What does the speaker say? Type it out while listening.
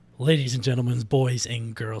Ladies and gentlemen, boys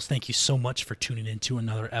and girls, thank you so much for tuning in to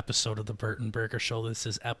another episode of the BurtnBurger Show. This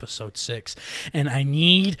is episode 6, and I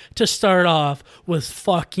need to start off with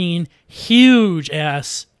fucking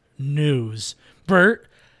huge-ass news. Bert,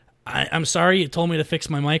 I'm sorry you told me to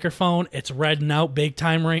fix my microphone. It's redding out big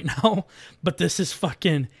time right now, but this is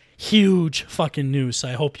fucking huge fucking news, so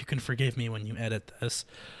I hope you can forgive me when you edit this.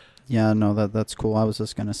 Yeah, no, that's cool. I was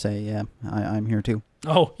just going to say, yeah, I'm here too.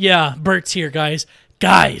 Oh, yeah, Bert's here, guys.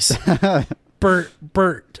 Guys,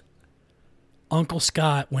 Bert, Uncle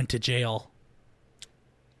Scott went to jail.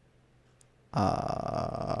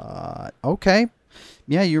 Okay.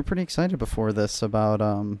 Yeah, you were pretty excited before this about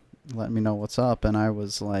letting me know what's up, and I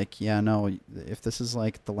was like, yeah, no, if this is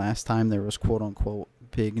like the last time there was quote unquote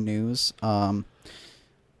big news, I'm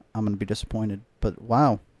gonna be disappointed. But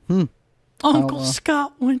wow, Uncle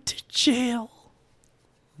Scott went to jail.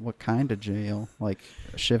 What kind of jail? Like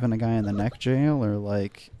shivving a guy in the neck jail, or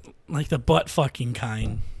like the butt fucking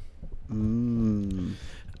kind?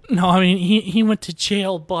 No, I mean he went to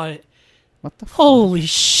jail, but what the? Holy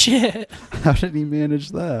shit! How did he manage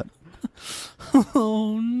that?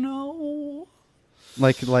 Oh no!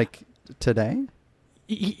 Like today?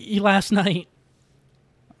 Last night.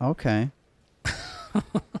 Okay.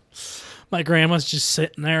 My grandma's just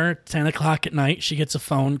sitting there at 10 o'clock at night. She gets a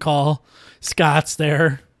phone call. Scott's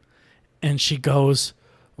there. And she goes,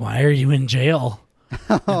 "Why are you in jail?"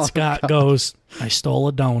 And Scott goes, "I stole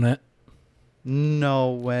a donut."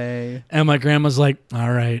 No way. And my grandma's like,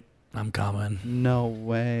 "All right, I'm coming." No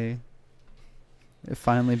way. It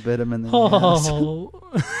finally bit him in the ass.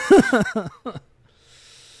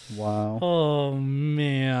 Wow. Oh,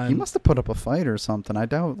 man. He must have put up a fight or something. I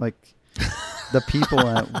doubt, like, the people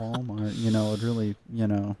at Walmart, would really,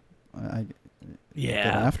 get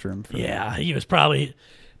after him for that. He was probably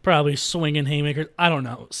swinging haymakers. I don't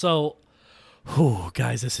know. So,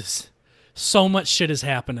 guys, this is so much shit has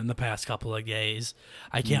happened in the past couple of days.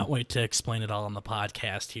 I can't wait to explain it all on the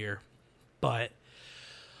podcast here. But,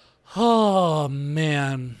 oh,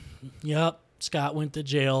 man. Yep. Scott went to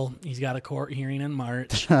jail. He's got a court hearing in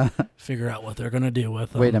March. Figure out what they're going to do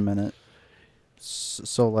with him. Wait a minute.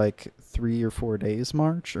 So, like, 3 or 4 days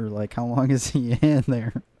March? Or, like, how long is he in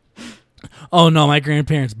there? Oh, no, my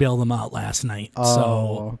grandparents bailed him out last night. Oh,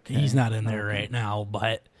 so okay. he's not in there right now,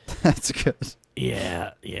 but... That's good.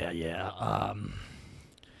 Yeah.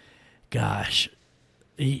 Gosh.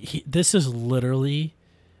 This is literally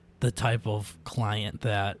the type of client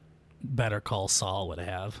that Better Call Saul would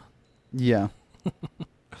have. Yeah.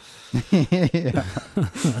 Yeah.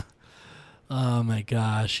 Oh, my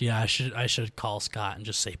gosh. Yeah, I should call Scott and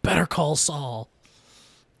just say, "Better Call Saul."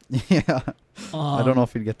 Yeah. I don't know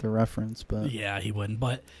if he'd get the reference, but... Yeah, he wouldn't.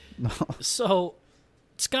 But no. So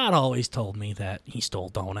Scott always told me that he stole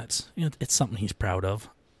donuts. It's something he's proud of.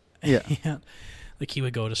 Yeah. Like he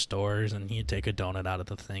would go to stores and he'd take a donut out of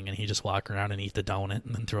the thing and he'd just walk around and eat the donut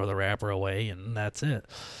and then throw the wrapper away and that's it.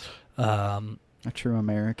 A true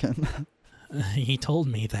American. He told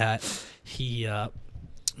me that he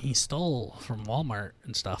stole from Walmart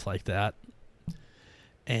and stuff like that.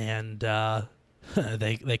 And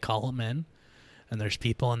they call him in. And there's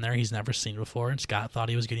people in there he's never seen before. And Scott thought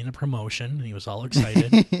he was getting a promotion. And he was all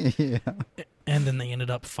excited. Yeah. And then they ended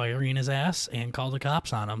up firing his ass and called the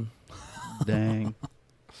cops on him. Dang.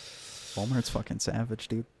 Walmart's fucking savage,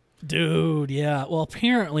 dude. Dude, yeah. Well,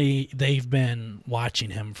 apparently they've been watching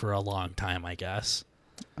him for a long time, I guess.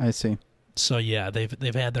 I see. So, yeah,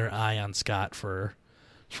 they've had their eye on Scott for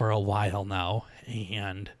a while now.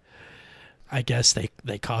 And I guess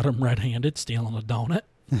they caught him red-handed stealing a donut.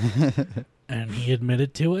 And he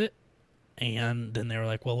admitted to it. And then they were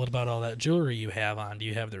like, "Well, what about all that jewelry you have on? Do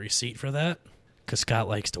you have the receipt for that?" Because Scott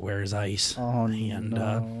likes to wear his ice. Oh, and,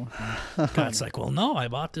 no. Scott's like, "Well, no, I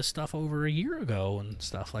bought this stuff over a year ago," and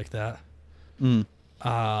stuff like that.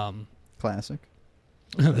 Classic.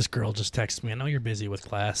 This girl just texted me, "I know you're busy with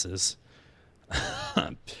classes."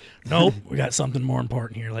 Nope, we got something more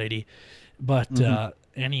important here, lady. But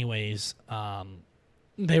anyways,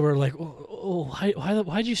 they were like,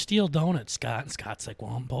 why'd you steal donuts, Scott? And Scott's like,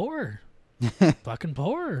 "Well, I'm poor. Fucking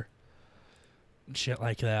poor." And shit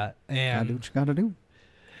like that. And gotta do what you gotta do.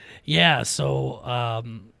 Yeah, so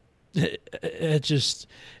it just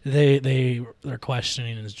they're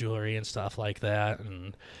questioning his jewelry and stuff like that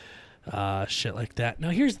and shit like that. Now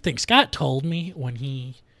here's the thing. Scott told me when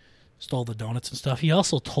he stole the donuts and stuff. He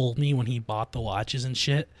also told me when he bought the watches and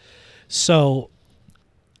shit. So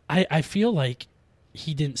I feel like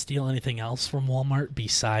he didn't steal anything else from Walmart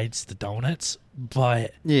besides the donuts,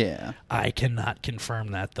 but yeah, I cannot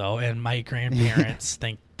confirm that though. And my grandparents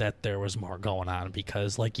think that there was more going on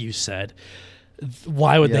because, like you said,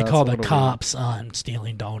 why would they that's call a the little cops on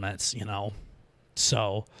stealing donuts,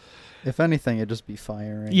 So, If anything, it'd just be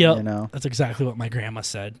firing, yeah, that's exactly what my grandma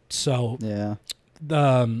said. So, Yeah.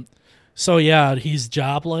 yeah, he's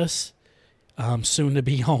jobless, soon to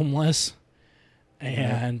be homeless.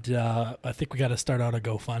 And I think we got to start out a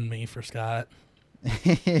GoFundMe for Scott.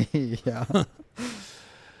 Yeah.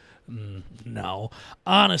 No.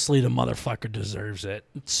 Honestly, the motherfucker deserves it.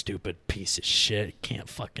 Stupid piece of shit. Can't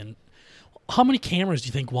fucking... How many cameras do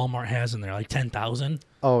you think Walmart has in there? Like 10,000?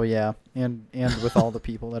 Oh, yeah. And with all the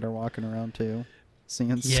people that are walking around, too.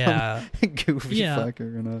 Seeing some goofy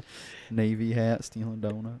fucker in a Navy hat stealing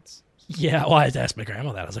donuts. Yeah, well, I asked my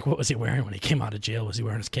grandma that. I was like, what was he wearing when he came out of jail? Was he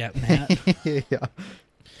wearing his cap and hat? Yeah.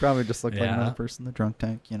 Probably just looked like another person in the drunk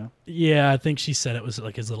tank, Yeah, I think she said it was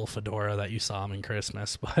like his little fedora that you saw him in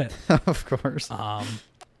Christmas. But of course.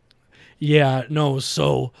 Yeah, no,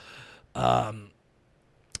 so...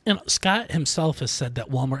 Scott himself has said that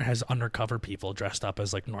Walmart has undercover people dressed up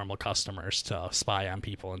as like normal customers to spy on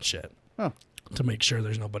people and shit. Oh. To make sure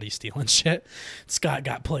there's nobody stealing shit. Scott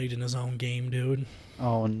got played in his own game, dude.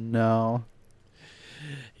 Oh, no.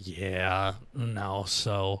 Yeah, no.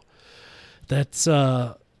 So that's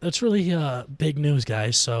really big news,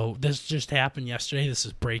 guys. So this just happened yesterday. This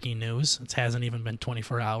is breaking news. It hasn't even been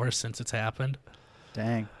 24 hours since it's happened.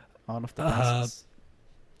 Dang. Out of the buses.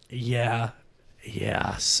 Yeah.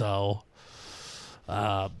 So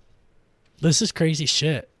this is crazy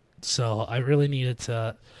shit. So I really needed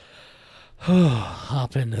to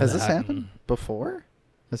hop into that. Has this happened before?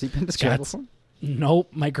 Has he been to jail before? Nope.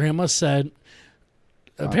 My grandma said,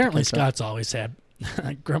 apparently Scott's always had,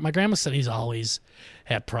 my grandma said he's always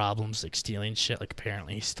had problems like stealing shit. Like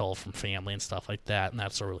apparently he stole from family and stuff like that. And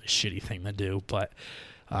that's a really shitty thing to do. But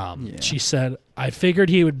she said, I figured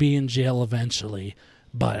he would be in jail eventually,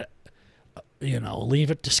 but leave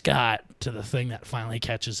it to Scott to the thing that finally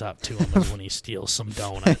catches up to him is when he steals some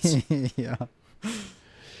donuts. Yeah.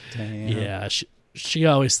 Damn. Yeah, she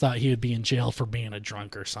always thought he would be in jail for being a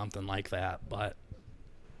drunk or something like that, but...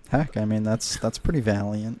 Heck, I mean, that's pretty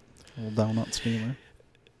valiant, little donut stealer.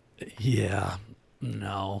 Yeah,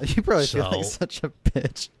 no. You probably feel like such a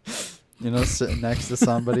bitch. Sitting next to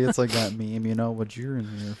somebody, it's like that meme, what you're in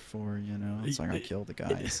here for, It's like, I killed the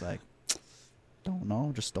guy. It's like, don't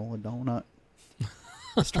know, just stole a donut.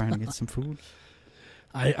 Just trying to get some food.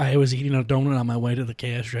 I was eating a donut on my way to the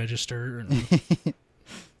cash register. And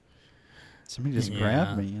somebody just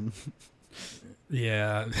grabbed me. And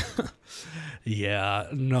yeah. Yeah,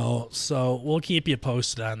 no. So we'll keep you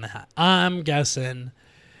posted on that. I'm guessing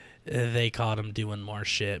they caught him doing more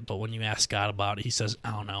shit. But when you ask Scott about it, he says,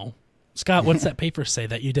 I don't know. Scott, what's that paper say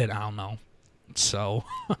that you did? I don't know. So.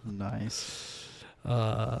 Nice.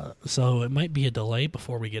 So it might be a delay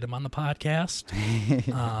before we get him on the podcast.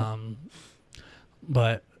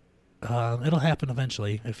 But it'll happen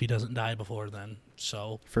eventually if he doesn't die before then.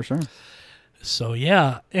 So for sure. So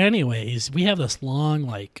yeah. Anyways, we have this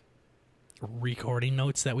long recording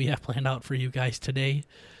notes that we have planned out for you guys today.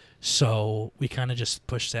 So we kind of just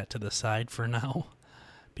push that to the side for now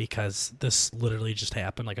because this literally just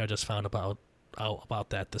happened. Like I just found out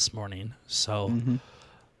about that this morning. So,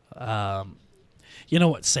 you know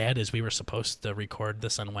what's sad is we were supposed to record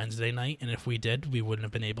this on Wednesday night, and if we did, we wouldn't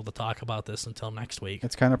have been able to talk about this until next week.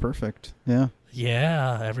 It's kind of perfect. Yeah.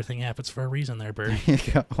 Yeah, everything happens for a reason there, Bert. There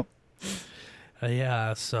you go.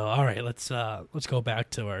 Yeah, so all right, let's go back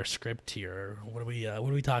to our script here. What are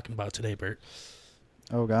we talking about today, Bert?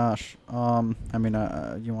 Oh gosh. I mean,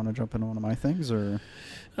 you want to jump into one of my things or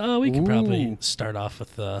we could probably start off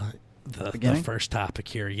with the beginning? first topic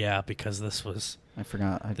here, yeah, because this was... I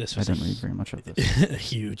forgot. I didn't read very much of this. A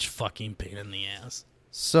huge fucking pain in the ass.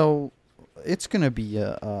 So, it's going to be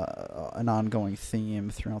an ongoing theme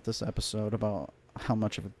throughout this episode about how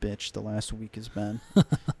much of a bitch the last week has been.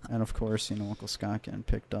 And, of course, Uncle Scott getting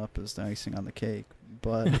picked up is the icing on the cake.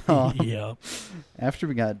 But yeah. After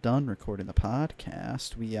we got done recording the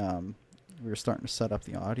podcast, we were starting to set up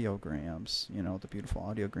the audiograms, the beautiful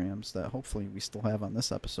audiograms that hopefully we still have on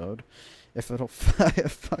this episode. If it'll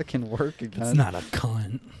fucking work again. It's not a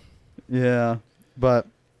cunt. Yeah, but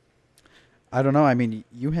I don't know. I mean,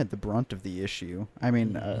 you had the brunt of the issue. I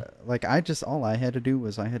mean, all I had to do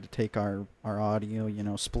was I had to take our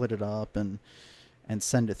audio, split it up and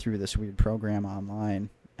send it through this weird program online.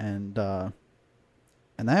 And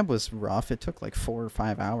that was rough. It took like 4 or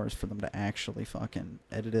 5 hours for them to actually fucking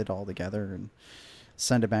edit it all together and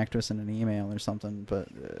send it back to us in an email or something. But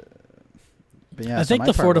yeah, I think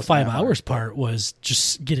the 4 to 5 hours part was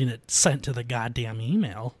just getting it sent to the goddamn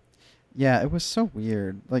email. Yeah, it was so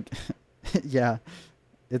weird. Like, yeah,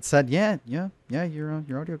 it said, your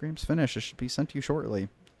audiogram's finished. It should be sent to you shortly.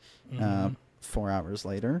 4 hours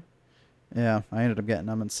later, yeah, I ended up getting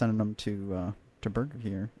them and sending them to Burger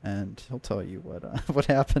here, and he'll tell you what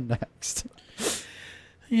happened next.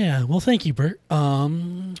 Yeah, well, thank you, Bert.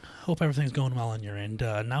 Hope everything's going well on your end.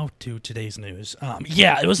 Now to today's news.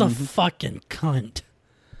 Yeah, it was a fucking cunt.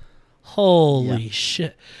 Holy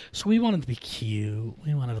shit. So we wanted to be cute.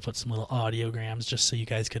 We wanted to put some little audiograms just so you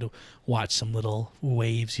guys could watch some little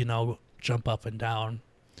waves, jump up and down.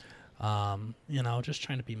 Just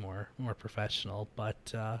trying to be more professional.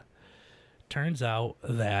 But turns out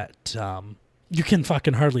that you can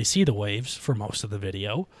fucking hardly see the waves for most of the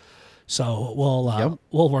video. So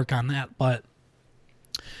we'll work on that. But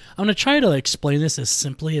I'm going to try to explain this as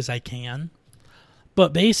simply as I can.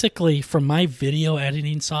 But basically, from my video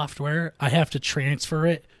editing software, I have to transfer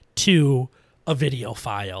it to a video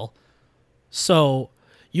file. So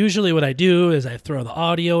usually what I do is I throw the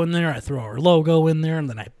audio in there, I throw our logo in there, and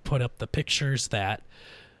then I put up the pictures that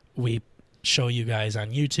we show you guys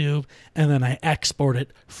on YouTube, and then I export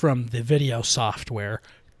it from the video software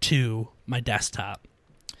to my desktop.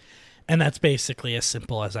 And that's basically as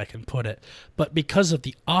simple as I can put it. But because of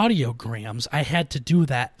the audiograms, I had to do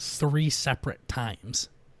that 3 separate times.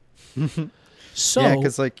 So yeah,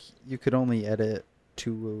 because you could only edit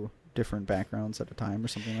 2 different backgrounds at a time or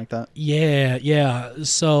something like that. Yeah.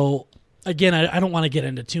 So again, I don't want to get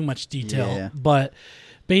into too much detail, but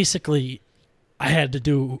basically I had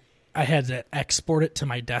to export it to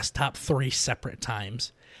my desktop 3 separate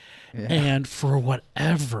times. Yeah. And for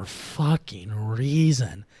whatever fucking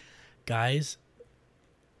reason, guys,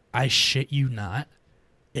 I shit you not,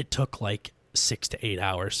 it took 6 to 8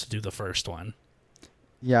 hours to do the first one.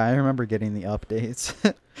 Yeah, I remember getting the updates.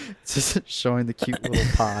 It's just showing the cute little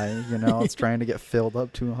pie, it's trying to get filled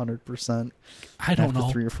up to 100%. I don't know.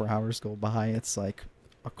 After 3 or 4 hours go by, it's a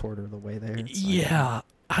quarter of the way there.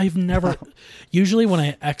 I've never... Usually when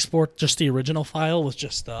I export just the original file with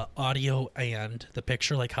just the audio and the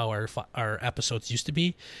picture, like how our episodes used to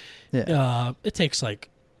be, it takes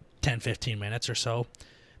 10, 15 minutes or so.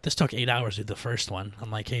 This took 8 hours to do the first one.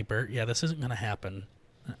 I'm like, hey, Bert, this isn't going to happen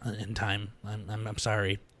in time. I'm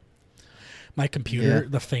sorry. My computer,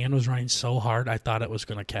 the fan was running so hard, I thought it was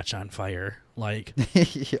going to catch on fire.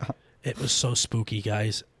 It was so spooky,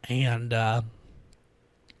 guys. And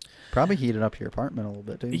probably heated up your apartment a little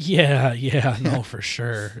bit, dude. Yeah, no, for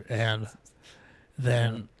sure. And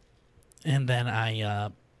then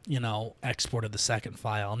I exported the second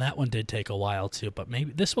file, and that one did take a while too, but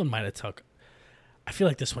maybe this one might have took, I feel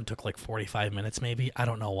like this one took 45 minutes maybe. I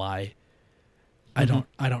don't know why. I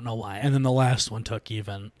don't know why. And then the last one took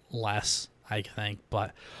even less, I think,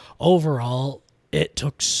 but overall it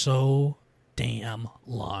took so damn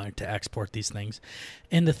long to export these things.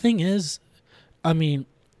 And the thing is, I mean,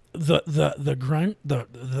 the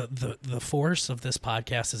force of this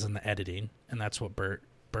podcast is in the editing, and that's what Bert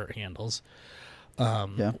handles.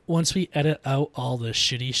 Once we edit out all the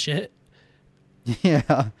shitty shit,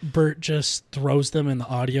 Bert just throws them in the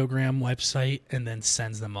audiogram website and then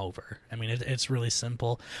sends them over. I mean, it's really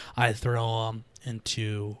simple. I throw them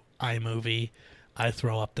into iMovie, I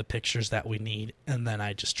throw up the pictures that we need, and then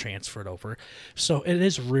I just transfer it over. So it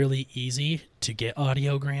is really easy to get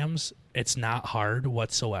audiograms. It's not hard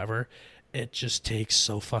whatsoever. It just takes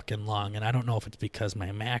so fucking long, and I don't know if it's because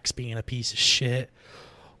my Mac's being a piece of shit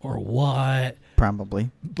or what.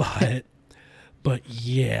 Probably. But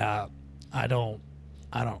yeah, I don't,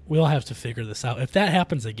 we'll have to figure this out. If that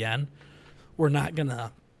happens again, we're not going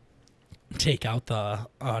to take out the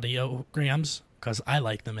audiograms, because I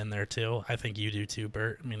like them in there too. I think you do too,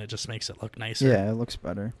 Bert. I mean, it just makes it look nicer. Yeah, it looks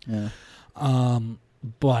better. Yeah.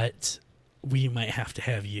 But we might have to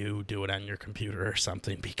have you do it on your computer or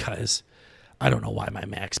something, because I don't know why my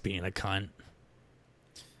Mac's being a cunt.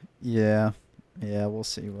 Yeah, we'll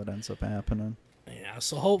see what ends up happening. Yeah,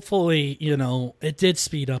 so hopefully, it did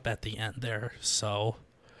speed up at the end there. So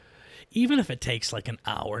even if it takes an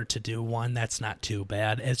hour to do one, that's not too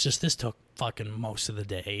bad. It's just this took fucking most of the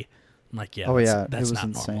day. I'm like, that's it was not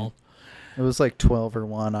insane. normal. It was 12 or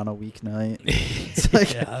 1 on a weeknight. It's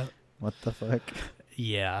what the fuck?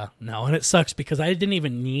 Yeah, no, and it sucks because I didn't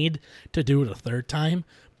even need to do it a third time,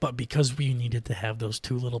 but because we needed to have those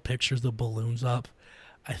 2 little pictures, the balloons up,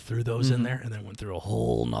 I threw those in there and then went through a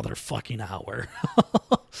whole nother fucking hour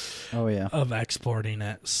of exporting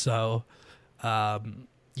it. So,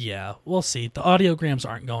 we'll see. The audiograms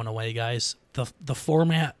aren't going away, guys. The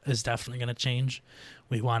format is definitely going to change.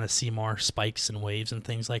 We want to see more spikes and waves and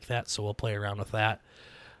things like that, so we'll play around with that.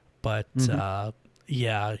 But,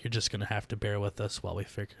 you're just going to have to bear with us while we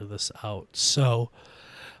figure this out. So,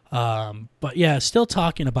 But yeah, still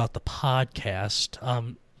talking about the podcast.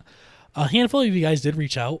 A handful of you guys did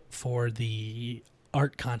reach out for the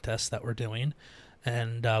art contest that we're doing,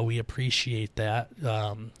 and we appreciate that.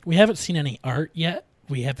 We haven't seen any art yet.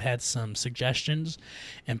 We have had some suggestions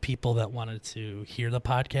and people that wanted to hear the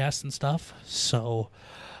podcast and stuff. So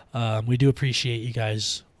we do appreciate you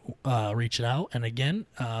guys reaching out. And again,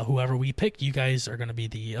 whoever we pick, you guys are going to be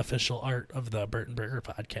the official art of the BurtnBurger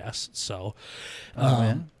podcast. So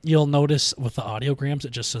you'll notice with the audiograms,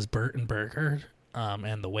 it just says BurtnBurger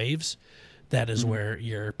and the waves. That is where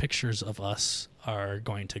your pictures of us are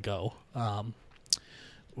going to go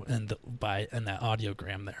in that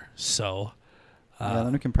audiogram there. So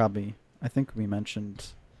then we can probably, I think we mentioned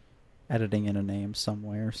editing in a name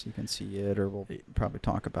somewhere so you can see it, or we'll probably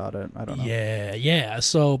talk about it. I don't know. Yeah.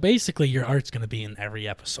 So basically your art's going to be in every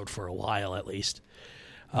episode for a while at least.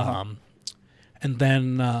 And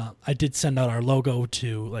then I did send out our logo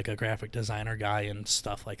to like a graphic designer guy and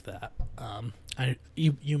stuff like that.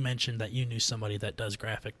 You mentioned that you knew somebody that does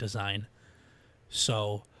graphic design.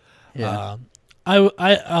 So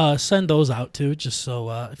I send those out too, just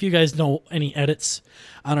so if you guys know any edits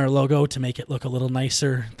on our logo to make it look a little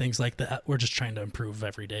nicer, things like that. We're just trying to improve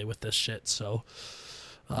every day with this shit. So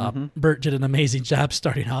Bert did an amazing job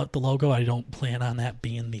starting out the logo. I don't plan on that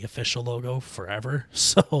being the official logo forever.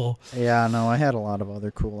 So yeah, no, I had a lot of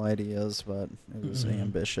other cool ideas, but it was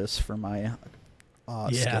ambitious for my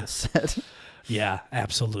skill set. Yeah,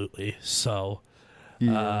 absolutely. So,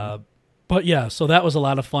 but yeah, so that was a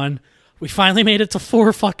lot of fun. We finally made it to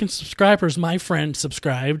 4 fucking subscribers. My friend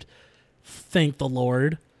subscribed. Thank the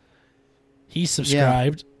Lord. He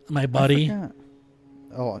subscribed. My buddy.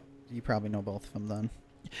 Oh, you probably know both of them then.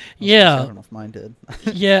 Yeah. I don't know if mine did.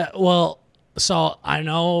 Yeah, well, so I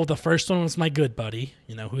know the first one was my good buddy.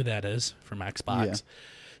 You know who that is from Xbox. Yeah.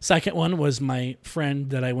 Second one was my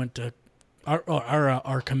friend that I went to,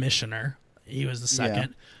 our commissioner. He was the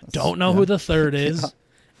second. Yeah, don't know who the third is. Yeah.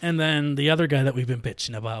 And then the other guy that we've been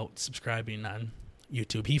bitching about subscribing on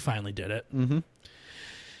YouTube, he finally did it.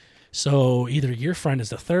 So either your friend is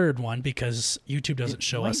the third one because YouTube doesn't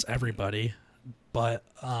show us everybody, but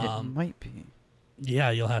it might be.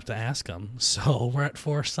 Yeah, you'll have to ask him. So we're at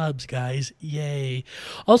 4 subs, guys. Yay.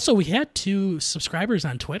 Also, we had 2 subscribers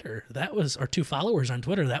on Twitter. Or 2 followers on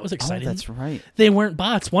Twitter. That was exciting. Oh, that's right. They weren't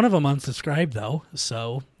bots. One of them unsubscribed, though.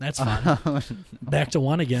 So that's fun. Back to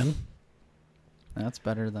 1 again. That's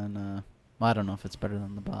better than, I don't know if it's better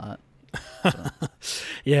than the bot.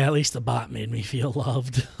 Yeah, at least the bot made me feel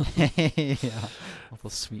loved. Yeah. All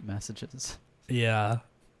those sweet messages. Yeah.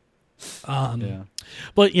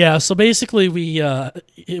 But yeah, so basically we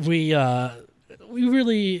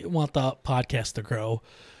really want the podcast to grow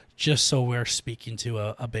just so we're speaking to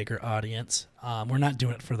a bigger audience. We're not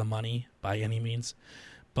doing it for the money by any means,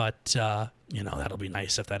 but that'll be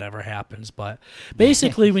nice if that ever happens. But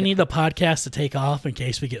basically we need the podcast to take off in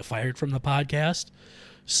case we get fired from the podcast.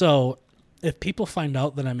 So if people find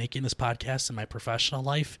out that I'm making this podcast in my professional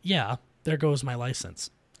life, there goes my license.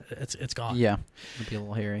 It's gone. Yeah, it'd be a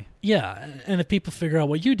little hairy. Yeah, and if people figure out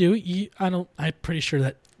what you do, I'm pretty sure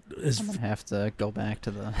that is. I'm gonna have to go back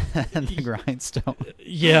to the grindstone.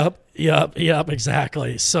 Yep,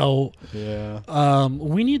 exactly. So, yeah,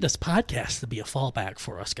 we need this podcast to be a fallback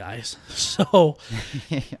for us guys. So,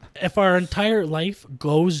 if our entire life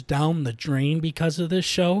goes down the drain because of this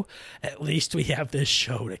show, at least we have this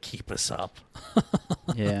show to keep us up.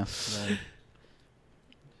 Yeah. Right.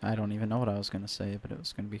 I don't even know what I was going to say, but it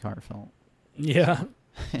was going to be heartfelt. Yeah.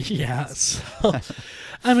 Yeah. So,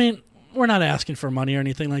 I mean, we're not asking for money or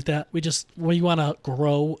anything like that. We want to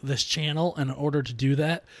grow this channel. And in order to do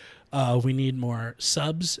that, we need more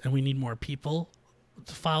subs and we need more people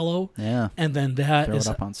to follow. Yeah. And then that throw it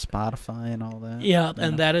up on Spotify and all that. Yeah.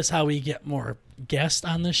 And that is how we get more guests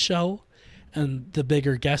on this show. And the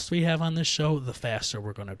bigger guests we have on this show, the faster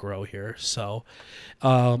we're going to grow here. So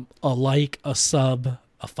a like, a sub,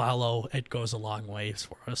 a follow, it goes a long ways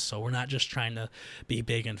for us. So we're not just trying to be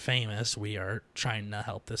big and famous. We are trying to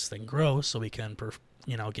help this thing grow so we can,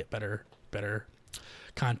 get better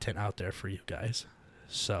content out there for you guys.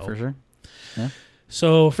 So for sure. Yeah.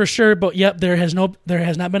 So for sure, but yep, there has not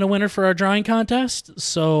been a winner for our drawing contest.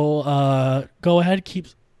 So go ahead, keep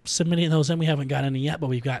submitting those in. We haven't got any yet,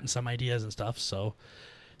 but we've gotten some ideas and stuff. So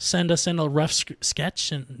send us in a rough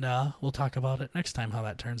sketch, and we'll talk about it next time how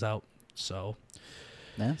that turns out. So.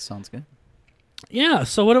 Yeah, sounds good. Yeah.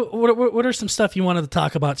 So what are some stuff you wanted to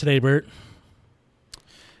talk about today, Bert?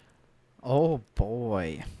 Oh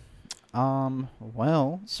boy.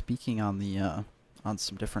 Well, speaking on the on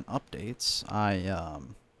some different updates,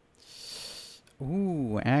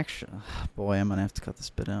 Ooh, actually, boy, I'm gonna have to cut this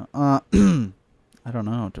bit out. I don't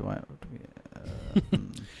know. Do I?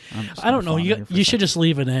 I don't know. You should just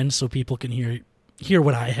leave it in so people can hear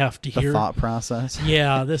what I have to the hear. Thought process.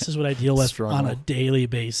 Yeah, this is what I deal with Struggle. on a daily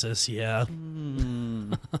basis. Yeah.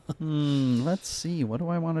 Let's see. What do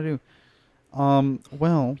I want to do?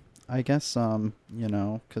 Well, I guess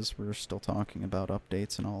because we're still talking about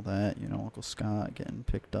updates and all that. Uncle Scott getting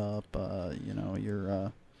picked up.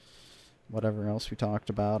 Your whatever else we talked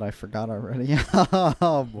about, I forgot already.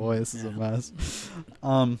 Oh boy, this is a mess.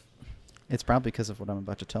 It's probably because of what I'm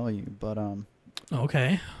about to tell you, but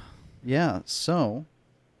Okay. yeah. So,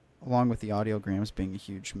 along with the audiograms being a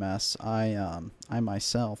huge mess, I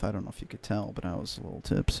myself, I don't know if you could tell, but I was a little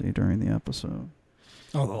tipsy during the episode.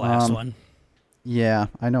 Oh, the last one. Yeah,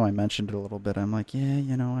 I know I mentioned it a little bit. I'm like, yeah,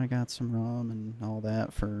 I got some rum and all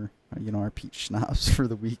that for, our peach schnapps for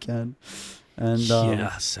the weekend. And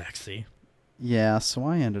yeah, sexy. Yeah, so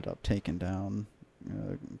I ended up taking down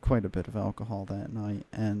quite a bit of alcohol that night,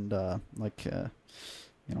 and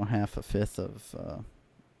half a fifth of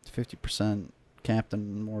 50%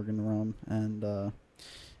 Captain Morgan rum, and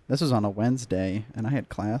this was on a Wednesday, and I had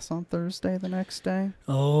class on Thursday the next day.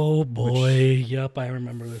 Oh boy, yep, I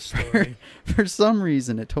remember this story. For some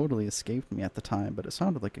reason, it totally escaped me at the time, but it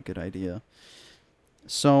sounded like a good idea.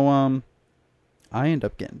 So, I end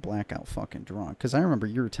up getting blackout fucking drunk, because I remember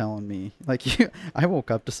you were telling me, I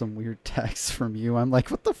woke up to some weird texts from you. I'm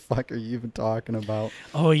like, what the fuck are you even talking about?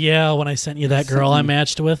 Oh, yeah, when I sent you that girl I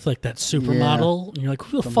matched with, that supermodel, and you're like,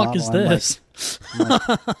 who the fuck model, is this? I'm like,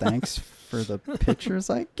 thanks for the pictures,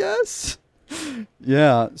 I guess.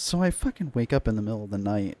 Yeah, so I fucking wake up in the middle of the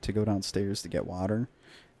night to go downstairs to get water,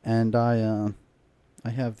 and I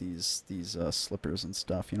have these slippers and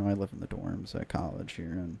stuff. I live in the dorms at college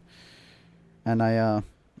here, and I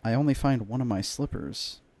only find one of my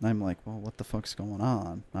slippers. And I'm like, well, what the fuck's going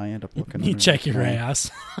on? I end up looking. You check your ass.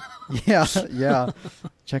 Yeah.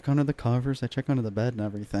 Check under the covers. I check under the bed and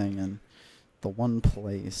everything. And the one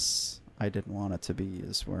place I didn't want it to be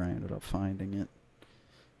is where I ended up finding it.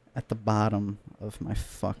 At the bottom of my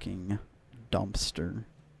fucking dumpster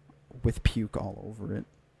with puke all over it.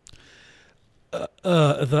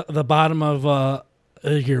 The bottom of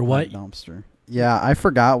your what? Dumpster. Yeah, I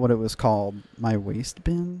forgot what it was called. My waste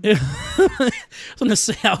bin? I was going to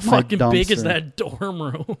say, how fucking big is that dorm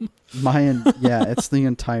room? Yeah, it's the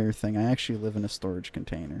entire thing. I actually live in a storage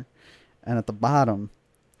container. And at the bottom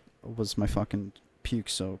was my fucking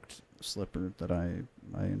puke-soaked slipper that I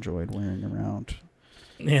enjoyed wearing around.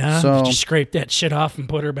 Yeah? So, did you scrape that shit off and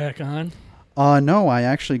put her back on? No, I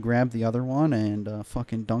actually grabbed the other one and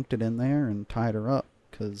fucking dunked it in there and tied her up.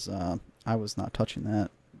 Because I was not touching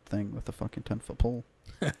that thing with a fucking 10-foot pole.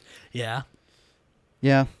 Yeah.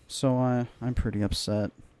 Yeah, so I'm pretty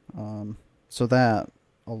upset. So that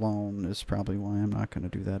alone is probably why I'm not going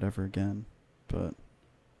to do that ever again. But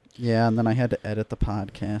yeah, and then I had to edit the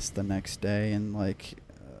podcast the next day, and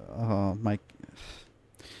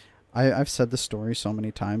I've said the story so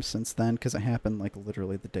many times since then, because it happened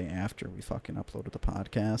literally the day after we fucking uploaded the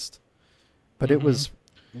podcast. But it was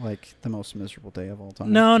the most miserable day of all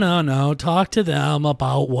time. No. Talk to them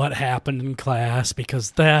about what happened in class,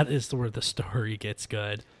 because that is where the story gets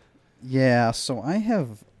good. Yeah, so I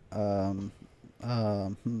have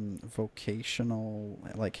vocational,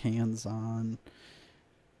 hands-on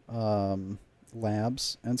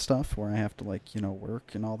labs and stuff where I have to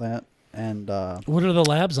work and all that. And what are the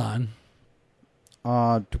labs on?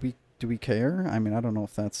 Do we care? I mean, I don't know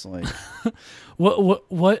if that's What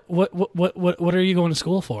are you going to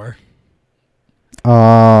school for?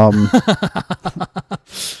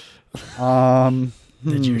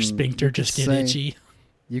 Did your sphincter just get itchy?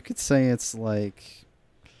 You could say it's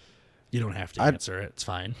you don't have to answer it. It's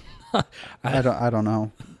fine. I don't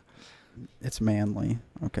know. It's manly.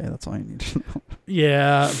 Okay, that's all you need to know.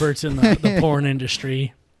 Yeah, Bert's in the porn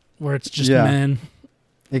industry where it's just men.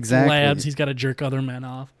 Exactly. Labs, he's got to jerk other men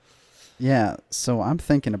off. Yeah, so I'm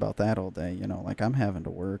thinking about that all day, I'm having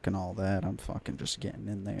to work and all that. I'm fucking just getting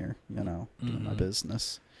in there, doing my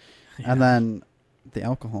business. Yeah. And then the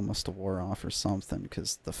alcohol must have wore off or something,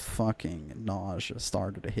 because the fucking nausea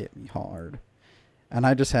started to hit me hard. And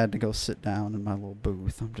I just had to go sit down in my little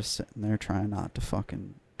booth. I'm just sitting there trying not to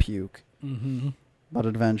fucking puke. Mm-hmm. But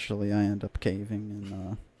eventually I end up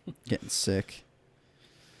caving and getting sick.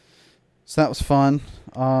 So that was fun.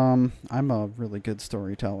 I'm a really good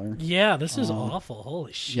storyteller. Yeah, this is awful.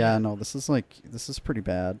 Holy shit. Yeah, no, this is pretty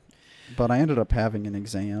bad. But I ended up having an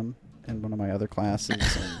exam in one of my other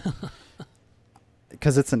classes. And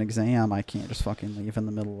because it's an exam, I can't just fucking leave in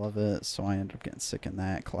the middle of it. So I ended up getting sick in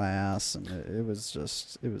that class, and it was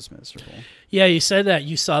miserable. Yeah, you said that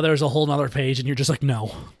you saw there was a whole nother page, and you're just like,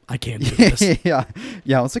 no, I can't do this. Yeah.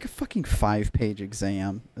 It was like a fucking 5-page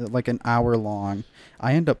exam, like an hour long.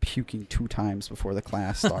 I ended up puking 2 times before the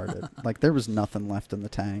class started. Like, there was nothing left in the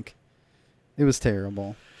tank. It was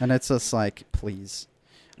terrible. And it's just like, please.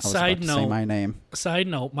 I was about to say my name. Side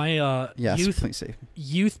note, my please say.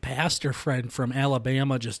 youth pastor friend from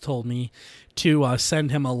Alabama just told me to send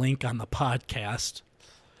him a link on the podcast.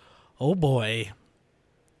 Oh boy.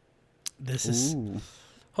 This is... Ooh.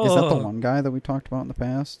 Is that the one guy that we talked about in the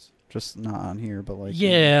past? Just not on here, but like...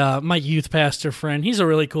 Yeah, my youth pastor friend. He's a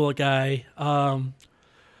really cool guy.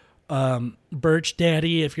 Birch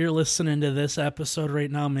Daddy, if you're listening to this episode right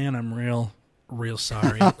now, man, I'm real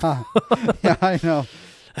sorry. Yeah,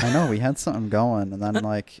 I know, we had something going, and then,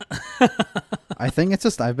 like, I think it's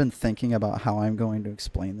just I've been thinking about how I'm going to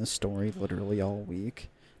explain this story literally all week,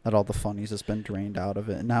 that all the funny's just been drained out of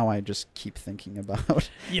it, and now I just keep thinking about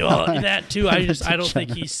that too. I don't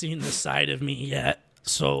think he's seen the side of me yet,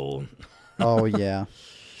 so... Oh, yeah.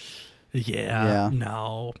 Yeah.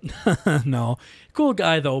 No. No. Cool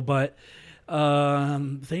guy, though, but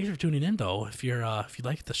thanks for tuning in, though. If you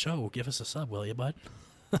like the show, give us a sub, will you, bud?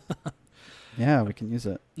 Yeah, we can use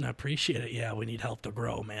it. I appreciate it. Yeah, we need help to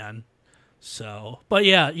grow, man. So, but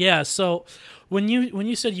yeah. So when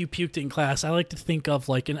you said you puked in class, I like to think of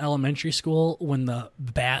like in elementary school when the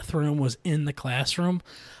bathroom was in the classroom.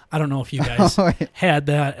 I don't know if you guys had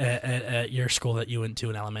that at your school that you went to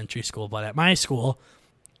in elementary school, but at my school,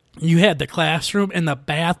 you had the classroom and the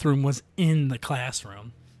bathroom was in the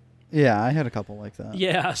classroom. Yeah, I had a couple like that.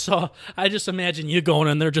 Yeah, so I just imagine you going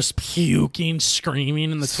in there just puking,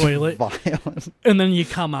 screaming in the toilet. Violent. And then you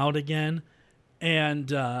come out again and,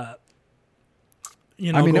 go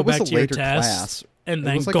back to your test. And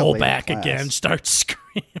then go back again, start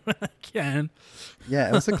screaming again. Yeah,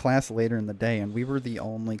 it was a class later in the day, and we were the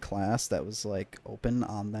only class that was, like, open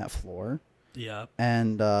on that floor. Yeah.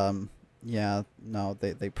 And,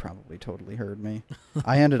 they probably totally heard me.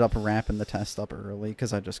 I ended up wrapping the test up early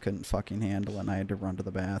because I just couldn't fucking handle it, and I had to run to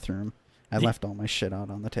the bathroom. I left all my shit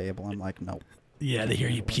out on the table. I'm like, nope. Yeah, they hear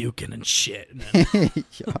you puking and shit.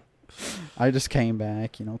 Yeah. I just came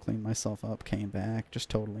back, cleaned myself up, came back, just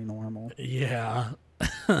totally normal. Yeah.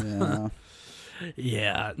 Yeah.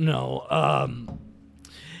 Yeah, no.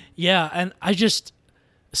 Yeah, and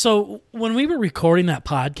so when we were recording that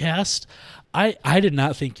podcast, I did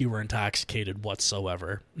not think you were intoxicated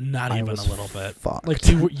whatsoever. Not even a little bit. Fucked. Like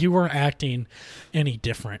you weren't acting any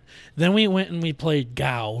different. Then we went and we played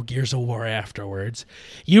Gears of War afterwards.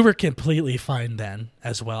 You were completely fine then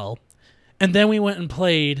as well. And then we went and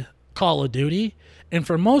played Call of Duty, and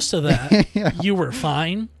for most of that, you were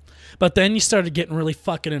fine. But then you started getting really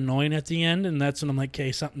fucking annoying at the end, and that's when I'm like,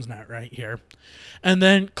 okay, something's not right here. And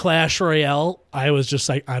then Clash Royale, I was just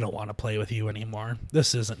like, I don't want to play with you anymore.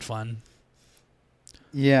 This isn't fun.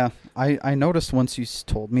 Yeah, I noticed once you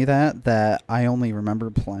told me that I only remember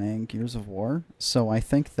playing Gears of War, so I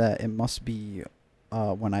think that it must be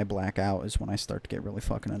when I black out is when I start to get really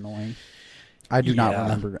fucking annoying. I do not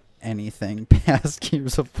remember anything past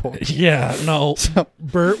Gears of War. Yeah, no. So,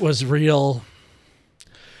 Burt was real.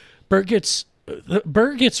 Burt gets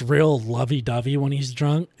real lovey-dovey when he's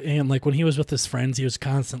drunk, and like when he was with his friends, he was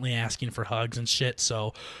constantly asking for hugs and shit.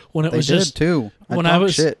 So when it was just too, when I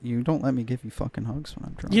was shit, you don't let me give you fucking hugs when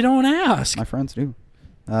I'm drunk. You don't ask. My friends do.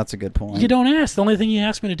 That's a good point. You don't ask. The only thing you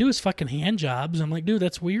ask me to do is fucking hand jobs. I'm like, dude,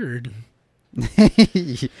 that's weird.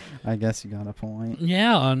 I guess you got a point.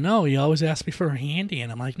 Yeah, no, you always ask me for a handy, and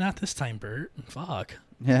I'm like, not this time, Bert. Fuck.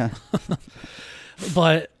 Yeah.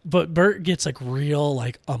 But Bert gets like real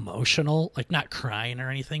like emotional, like not crying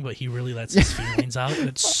or anything, but he really lets his feelings out. And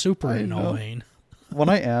it's super annoying. When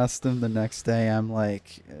I asked him the next day, I'm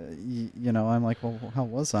like, I'm like, well, how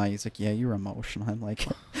was I? He's like, yeah, you're emotional. I'm like,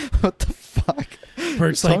 what the fuck?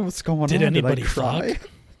 Bert's like, what's going did on? Anybody did I cry?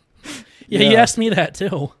 fuck? Yeah, he asked me that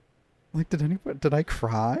too. Like, did I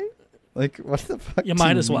cry? Like, what the fuck? You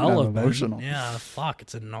might as well have emotional. Been. Yeah, fuck,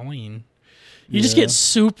 it's annoying. You just get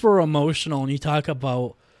super emotional and you talk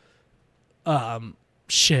about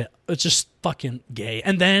shit. It's just fucking gay.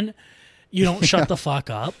 And then you don't shut the fuck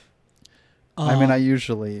up. I mean,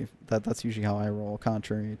 that's usually how I roll,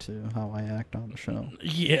 contrary to how I act on the show.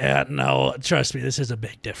 Yeah, no, trust me, this is a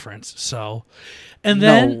big difference. So, and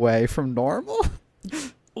then no way from normal.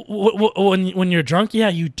 When you're drunk, yeah,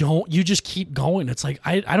 you just keep going. It's like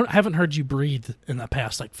I haven't heard you breathe in the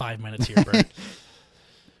past like 5 minutes here, Bert.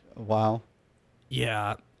 Wow.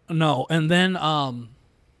 Yeah, no, and then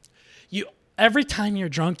every time you're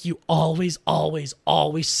drunk, you always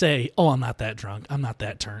say, "Oh, I'm not that drunk. I'm not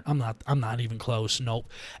that turned. I'm not even close." Nope.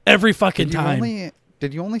 Every fucking time.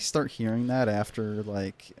 Did you only start hearing that after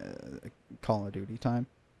like Call of Duty time?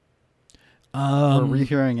 Or were you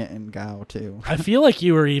hearing it in GAO too? I feel like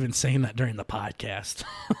you were even saying that during the podcast.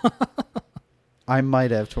 I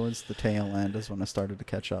might have towards the tail end is when it started to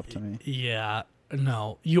catch up to me. Yeah.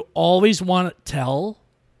 No. You always want to tell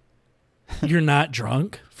you're not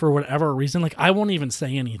drunk for whatever reason. Like, I won't even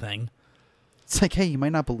say anything. It's like, hey, you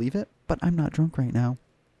might not believe it, but I'm not drunk right now.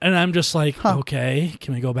 And I'm just like, okay,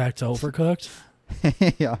 can we go back to Overcooked?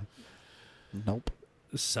 Yeah. Nope.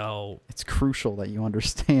 So. It's crucial that you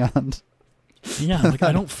understand. Yeah, like,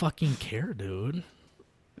 I don't fucking care, dude.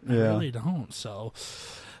 I really don't. So,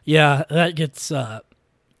 yeah, that gets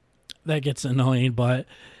annoying, but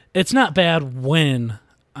it's not bad when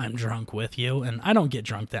I'm drunk with you, and I don't get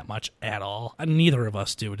drunk that much at all. Neither of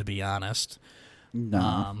us do, to be honest.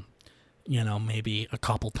 No. Maybe a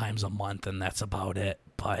couple times a month, and that's about it.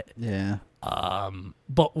 But yeah.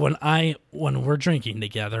 But when we're drinking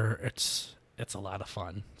together, it's a lot of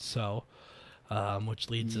fun. So, which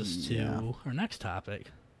leads us to our next topic.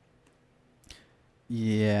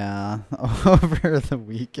 Yeah, over the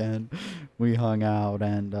weekend we hung out,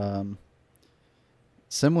 and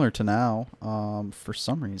similar to now, for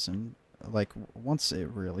some reason, like once it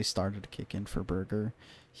really started to kick in for Burger,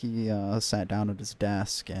 he sat down at his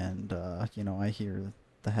desk, and I hear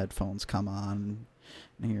the headphones come on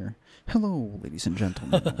and hear, "Hello, ladies and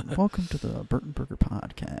gentlemen, welcome to the BurtnBurger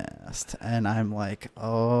Podcast," and I'm like,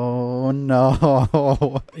 oh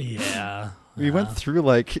no. Yeah. We went through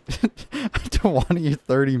like 20 or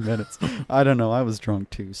 30 minutes. I don't know. I was drunk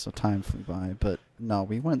too, so time flew by. But no,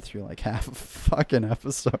 we went through like half a fucking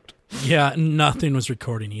episode. Yeah, nothing was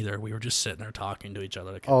recording either. We were just sitting there talking to each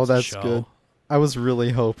other. Like, oh, that's good. I was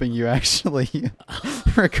really hoping you actually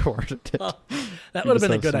recorded it. That would have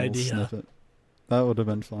been a good idea. Snippet. That would have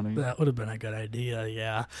been funny. That would have been a good idea,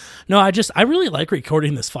 yeah. No, I really like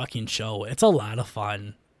recording this fucking show. It's a lot of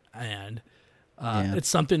fun, and it's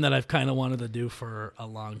something that I've kind of wanted to do for a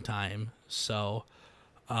long time. So,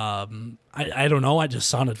 I don't know. I just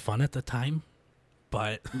sounded fun at the time,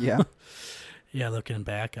 but yeah, yeah. Looking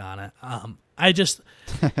back on it,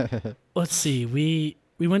 let's see.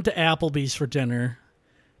 We went to Applebee's for dinner,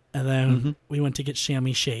 and then we went to get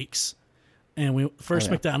chamois shakes. And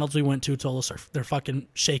McDonald's we went to told us their fucking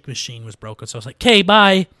shake machine was broken. So I was like, "Okay,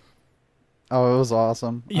 bye." Oh, it was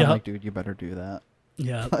awesome. Yep. I'm like, dude, you better do that.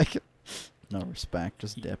 Yeah. Like, no respect,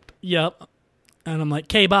 just dipped. Yep. And I'm like,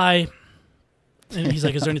 "Okay, bye." And he's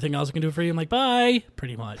like, "Is there anything else I can do for you?" I'm like, "Bye."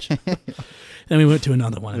 Pretty much. Then we went to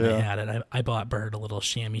another one and they had it. I bought Bert a little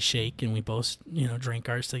chamois shake, and we both, drank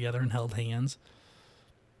ours together and held hands.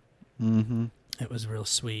 Mm-hmm. It was real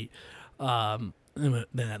sweet. And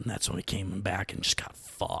then that's when we came back and just got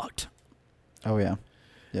fucked. Oh, yeah.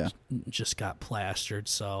 Yeah. Just got plastered.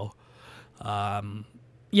 So,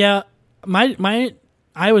 yeah,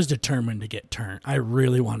 I was determined to get turned. I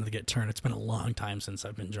really wanted to get turned. It's been a long time since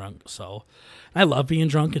I've been drunk. So, I love being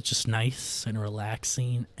drunk. It's just nice and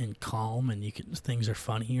relaxing and calm, and things are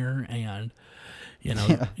funnier, and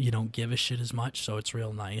you don't give a shit as much. So it's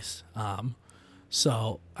real nice.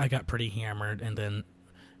 So I got pretty hammered, and then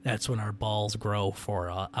that's when our balls grow for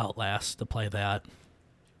Outlast to play that.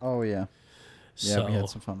 Oh, yeah. Yeah, so, we had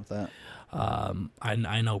some fun with that.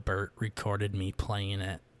 I know Bert recorded me playing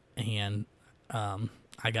it, and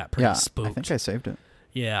I got pretty spooked. I think I saved it.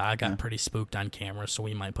 Yeah, I got pretty spooked on camera, so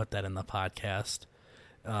we might put that in the podcast.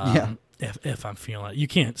 If I'm feeling it. You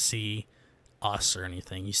can't see us or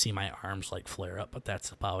anything. You see my arms like flare up, but that's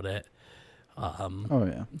about it. Oh,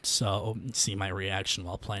 yeah. So, see my reaction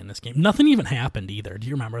while playing this game. Nothing even happened either. Do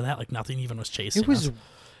you remember that? Like, nothing even was chasing us.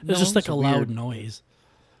 It was just like a loud noise.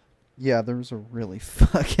 Yeah, there was a really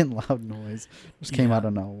fucking loud noise. It just came out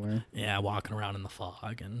of nowhere. Yeah, walking around in the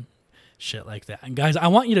fog and shit like that. And guys, I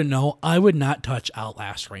want you to know, I would not touch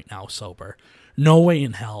Outlast right now sober. No way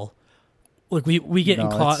in hell. Like, we get in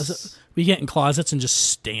closets and just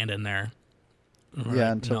stand in there.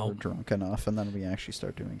 Yeah, until we're drunk enough, and then we actually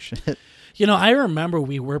start doing shit. I remember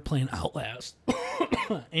we were playing Outlast,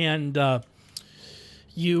 and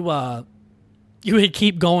you would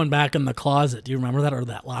keep going back in the closet. Do you remember that, or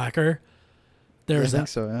that locker? I think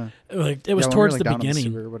so, yeah. Like, it was towards the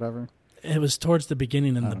beginning. Or whatever. It was towards the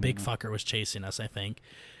beginning, and the big fucker was chasing us, I think.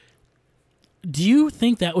 Do you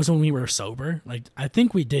think that was when we were sober? Like, I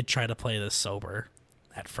think we did try to play this sober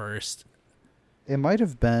at first. It might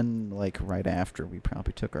have been like right after we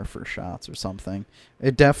probably took our first shots or something.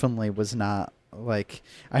 It definitely was not like,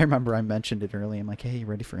 I remember I mentioned it early. I'm like, hey, you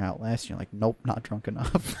ready for Outlast? And you're like, nope, not drunk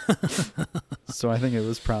enough. So I think it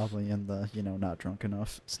was probably in the, not drunk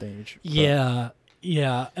enough stage. Yeah.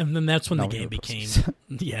 Yeah. And then that's when the game became, pussies.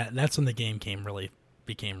 that's when the game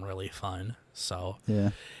became really fun. So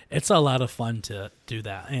Yeah. it's a lot of fun to do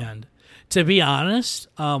that. And to be honest,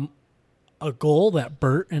 a goal that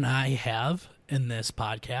Bert and I have in this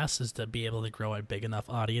podcast is to be able to grow a big enough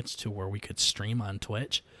audience to where we could stream on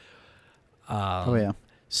Twitch. Oh, yeah.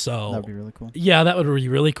 So That would be really cool. Yeah, that would be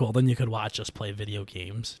really cool. Then you could watch us play video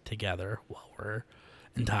games together while we're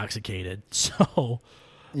intoxicated. So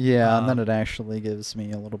Yeah, and then it actually gives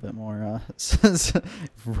me a little bit more,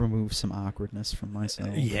 remove some awkwardness from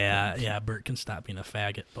myself. yeah, Bert can stop being a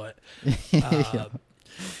faggot. But Yeah.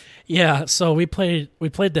 yeah, so we played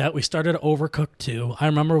that. We started Overcooked 2. I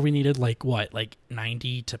remember we needed like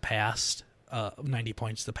 90 to pass, 90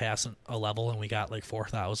 points to pass a level, and we got like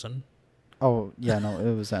 4,000. Oh, yeah, no,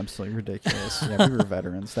 it was absolutely ridiculous. Yeah, we were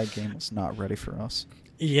veterans. That game was not ready for us.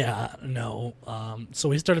 Yeah, no. So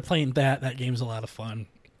we started playing that. That game's a lot of fun.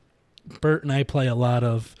 Bert and I play a lot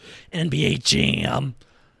of NBA Jam,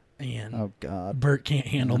 and Oh, God. Bert can't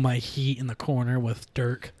handle my heat in the corner with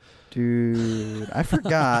Dirk. Dude, I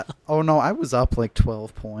forgot. Oh, no, I was up like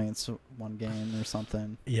 12 points one game or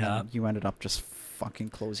something. Yeah. And you ended up just fucking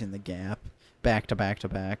closing the gap back to back to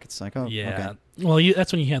back. It's like, oh, Yeah. okay. Well,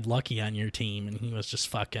 that's when you had Lucky on your team, and he was just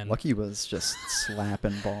fucking. Lucky was just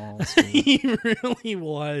slapping balls. Dude. He really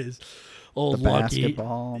was. Old The Lucky.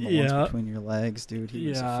 basketball and the Yeah. ones between your legs, dude. He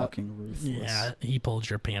was Yeah. fucking ruthless. Yeah, he pulled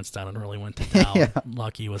your pants down and really went to town. Yeah.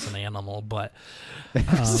 Lucky was an animal, but It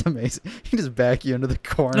was amazing. He just back you into the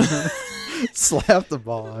corner, slap the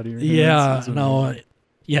ball out of your hands. It yeah, was no, amazing.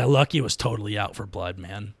 yeah, Lucky was totally out for blood,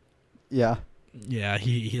 man. Yeah. Yeah,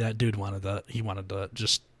 he that dude wanted to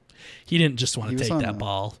just. He didn't just want He to was take on that a-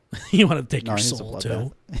 ball. He wanted to take No, your he was a soul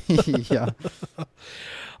too. bloodbath. Yeah.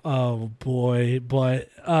 Oh boy, but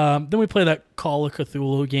then we play that Call of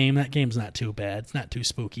Cthulhu game. That game's not too bad. It's not too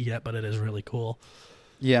spooky yet, but it is really cool.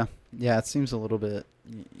 Yeah. Yeah, it seems a little bit,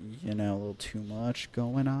 a little too much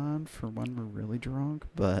going on for when we're really drunk,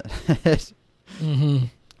 but Mm-hmm.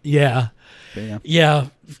 Yeah. but yeah. Yeah,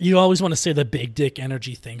 you always want to say the big dick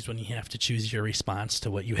energy things when you have to choose your response to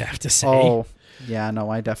what you have to say. Oh, yeah, no,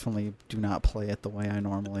 I definitely do not play it the way I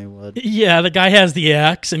normally would. Yeah, the guy has the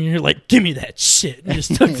axe, and you're like, give me that shit. And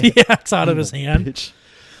just took the axe out of his hand. Bitch.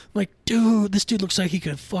 Like, dude, this dude looks like he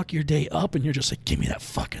could fuck your day up, and you're just like, give me that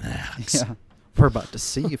fucking axe. Yeah. We're about to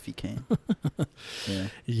see if he can. Yeah.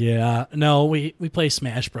 Yeah. No, we play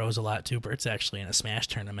Smash Bros. A lot, too. Bert's actually in a Smash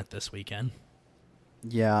tournament this weekend.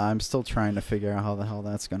 Yeah, I'm still trying to figure out how the hell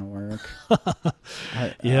that's going to work.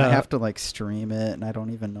 I have to, stream it, and I don't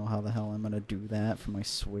even know how the hell I'm going to do that from my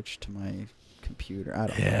Switch to my computer. I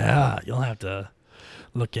don't know. Yeah, you'll have to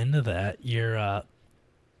look into that. You're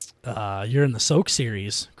in the Soak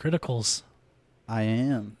series, Criticals, I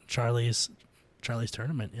am. Charlie's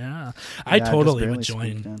tournament. Yeah, Yeah, I just totally barely would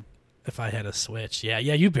squeaked join in. if I had a Switch. Yeah,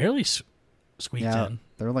 you barely squeaked Yeah, in.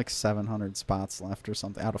 there are like 700 spots left or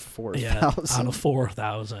something out of 4,000. Yeah, out of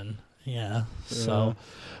 4,000. Yeah. So, Yeah.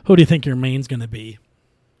 who do you think your main's gonna be?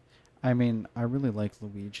 I mean, I really like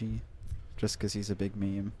Luigi, just because he's a big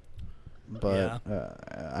meme. But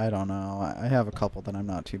I don't know. I have a couple that I'm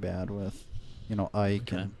not too bad with. Ike,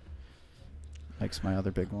 Okay. and Ike's my other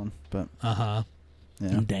big one. But Yeah.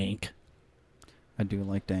 Dank. I do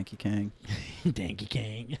like Donkey Kong. Danky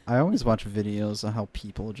Kang. I always watch videos of how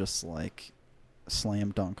people just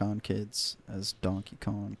slam dunk on kids as Donkey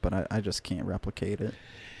Kong, but I just can't replicate it.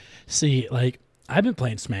 See, I've been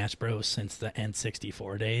playing Smash Bros. Since the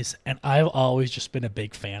N64 days, and I've always just been a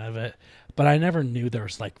big fan of it, but I never knew there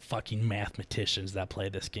was fucking mathematicians that play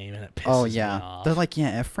this game, and it pisses me off. They're like,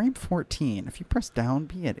 at frame 14, if you press down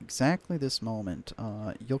B at exactly this moment,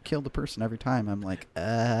 you'll kill the person every time. I'm like,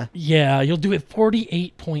 Yeah, you'll do it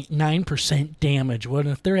 48.9% damage, when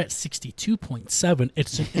if they're at 62.7,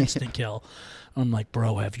 it's an instant kill. I'm like,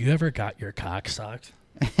 bro, have you ever got your cock sucked?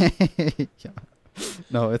 yeah.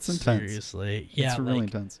 No, it's intense. Seriously. Yeah, It's really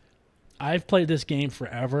intense. I've played this game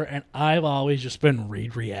forever, and I've always just been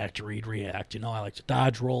read, react. I like to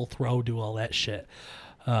dodge, roll, throw, do all that shit.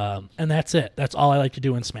 And that's it. That's all I like to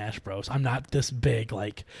do in Smash Bros. I'm not this big,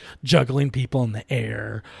 juggling people in the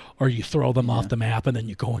air, or you throw them off the map, and then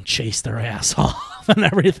you go and chase their ass off and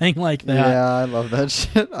everything like that. Yeah, I love that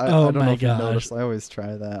shit. I don't know if you gosh. noticed. I always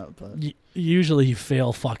try that, but Usually you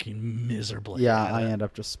fail fucking miserably. yeah, at I it. end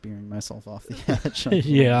up just spearing myself off the edge.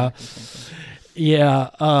 Yeah. Yeah.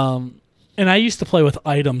 And I used to play with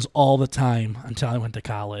items all the time until I went to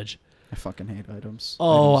college. I fucking hate items.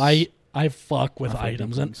 Oh, Items I fuck with My favorite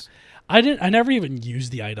items, things. and I never even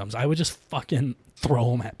used the items. I would just fucking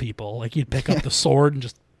throw them at people. Like you'd pick up the sword and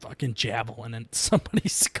just fucking javelin in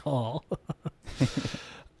somebody's skull.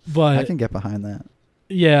 But I can get behind that.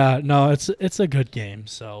 yeah, no, it's a good game.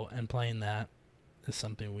 So, and playing that is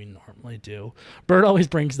something we normally do. Bert always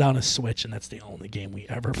brings down a Switch, and that's the only game we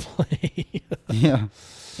ever play. Yeah,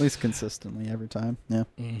 at least consistently every time. Yeah.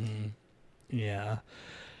 Mm-hmm. Yeah,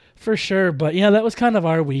 for sure. But yeah, that was kind of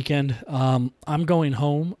our weekend. I'm going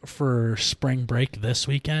home for spring break this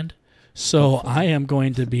weekend, so I am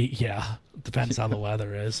going to be. Yeah, depends how the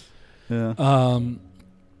weather is. Yeah.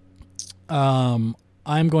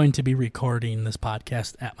 I'm going to be recording this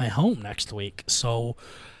podcast at my home next week, so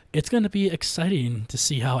it's going to be exciting to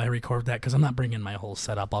see how I record that because I'm not bringing my whole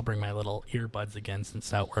setup. I'll bring my little earbuds again since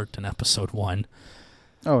that worked in episode 1.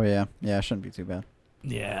 Oh yeah, yeah. It shouldn't be too bad.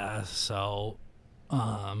 Yeah, so,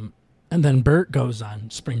 and then Bert goes on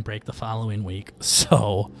spring break the following week,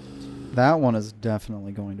 so. That one is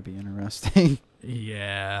definitely going to be interesting.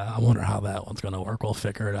 Yeah, I wonder how that one's going to work. We'll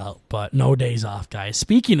figure it out, but no days off, guys.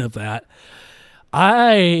 Speaking of that,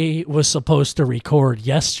 I was supposed to record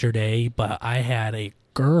yesterday, but I had a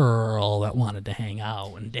girl that wanted to hang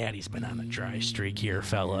out, and Daddy's been on a dry streak here,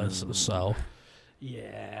 fellas, so.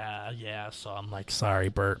 Yeah. So I'm like, sorry,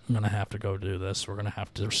 Bert, I'm going to have to go do this. We're going to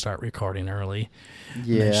have to start recording early.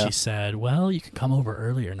 Yeah. And then she said, well, you can come over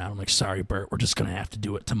earlier now. I'm like, sorry, Bert, we're just going to have to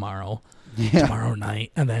do it tomorrow. Yeah. Tomorrow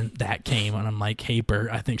night. And then that came, and I'm like, hey,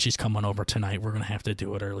 Bert, I think she's coming over tonight. We're going to have to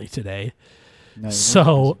do it early today. No, you So,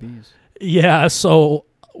 don't have bees. yeah, so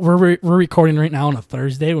we're recording right now on a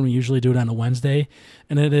Thursday when we usually do it on a Wednesday,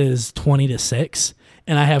 and it is 20 to 6,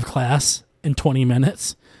 and I have class in 20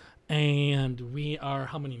 minutes. And we are,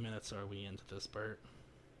 how many minutes are we into this, Bert?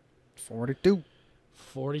 42.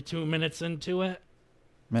 42 minutes into it.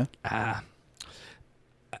 Yeah.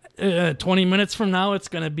 20 minutes from now, it's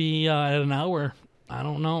going to be at an hour. I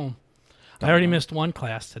don't know. I already missed one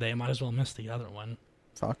class today. Might as well miss the other one.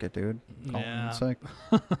 Fuck it, dude. Call Yeah. in sick.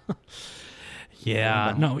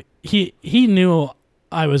 Yeah. No, he knew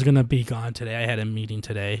I was going to be gone today. I had a meeting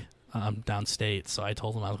today downstate, so I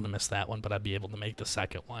told him I was going to miss that one, but I'd be able to make the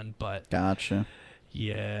second one. But Gotcha.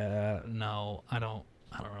 yeah, no, I don't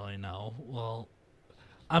really know. Well,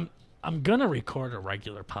 I'm gonna record a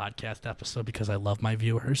regular podcast episode because I love my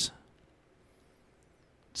viewers.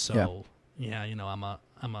 So yeah, you know, I'm a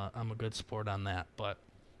good sport on that. But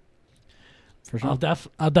For sure.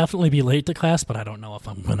 I'll definitely be late to class, but I don't know if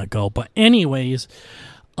I'm gonna go. But anyways,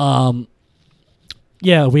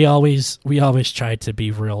 yeah, we always try to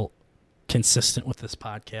be real consistent with this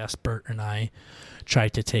podcast. Bert and I try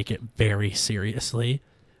to take it very seriously.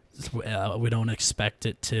 We don't expect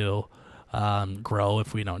it to grow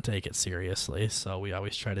if we don't take it seriously. So we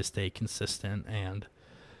always try to stay consistent and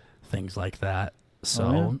things like that.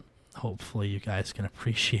 So hopefully you guys can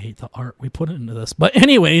appreciate the art we put into this. But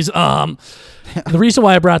anyways, the reason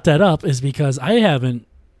why I brought that up is because I haven't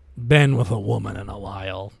been with a woman in a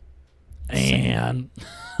while. And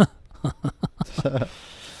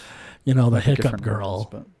you know, the hiccup girl,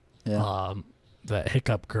 but yeah. that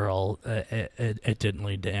hiccup girl, it didn't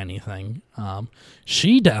lead to anything.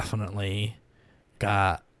 She definitely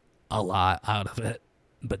got a lot out of it,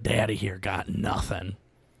 but Daddy here got nothing.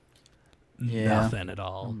 Nothing at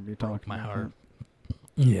all. Broke my heart.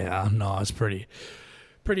 Yeah, no, I was pretty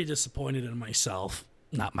disappointed in myself.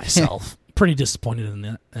 Not myself. Pretty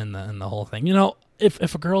disappointed in the whole thing. You know,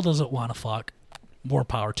 if a girl doesn't want to fuck, more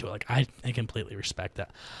power to it. Like I completely respect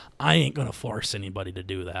that. I ain't gonna force anybody to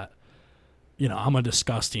do that. You know, I'm a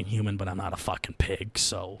disgusting human, but I'm not a fucking pig,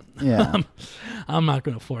 so Yeah. I'm not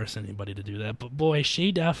gonna force anybody to do that. But boy,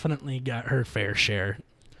 she definitely got her fair share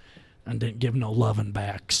and didn't give no loving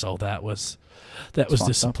back. So that was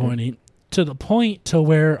disappointing. To the point to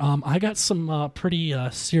where I got some pretty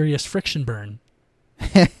serious friction burn.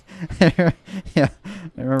 Yeah,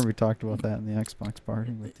 I remember we talked about that in the Xbox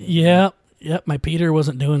party. With you. Yep. My Peter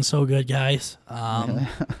wasn't doing so good, guys. I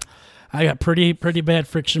got pretty bad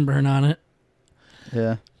friction burn on it.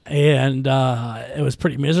 Yeah. And it was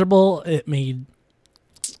pretty miserable. It made,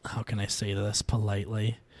 how can I say this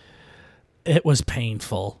politely? It was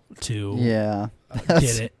painful to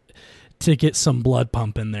get some blood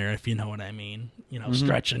pump in there, if you know what I mean. You know,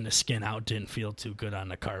 stretching the skin out didn't feel too good on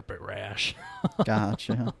the carpet rash.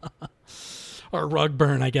 Gotcha. Or rug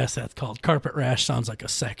burn, I guess that's called. Carpet rash sounds like a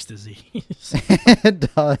sex disease.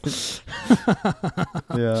 It does.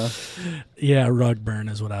 Yeah. Yeah, rug burn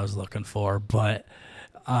is what I was looking for. But,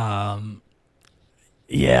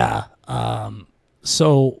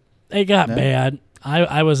 so it got bad.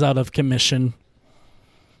 I was out of commission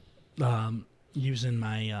using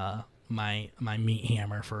my my meat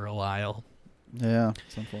hammer for a while. Yeah,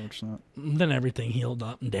 it's unfortunate. Then everything healed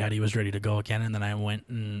up, and Daddy was ready to go again. And then I went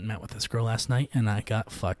and met with this girl last night, and I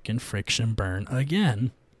got fucking friction burn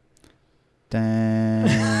again.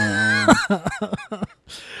 Damn.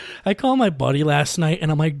 I called my buddy last night,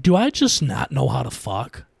 and I'm like, do I just not know how to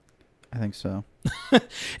fuck? I think so.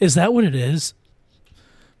 Is that what it is?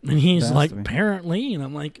 And he's like, to be. apparently. And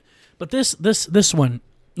I'm like, but this one,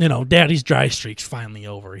 you know, Daddy's dry streak's finally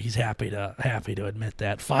over. He's happy to admit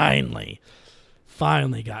that. Finally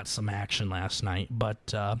got some action last night.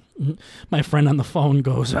 But my friend on the phone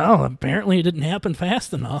goes, oh, apparently it didn't happen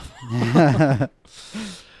fast enough.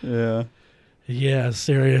 Yeah. Yeah,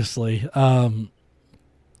 seriously. Yeah,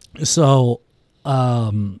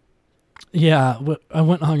 I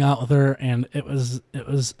went and hung out with her, and it was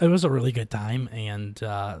a really good time, and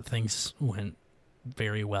things went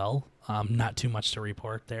very well. Not too much to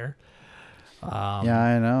report there. Yeah,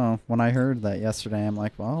 I know. When I heard that yesterday, I'm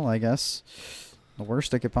like, well, I guess the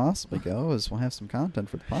worst it could possibly go is we'll have some content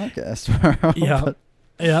for the podcast tomorrow. Yeah.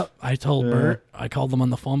 Yeah, I told Bert, I called them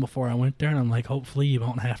on the phone before I went there, and I'm like, hopefully you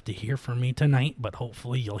won't have to hear from me tonight, but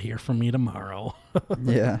hopefully you'll hear from me tomorrow.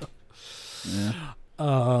 Yeah.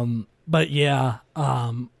 But yeah,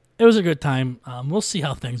 it was a good time. We'll see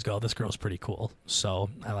how things go. This girl's pretty cool,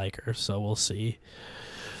 so I like her. So we'll see.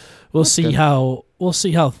 We'll see how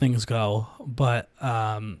things go. But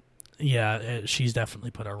yeah, she's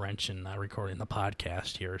definitely put a wrench in recording the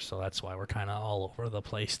podcast here, so that's why we're kind of all over the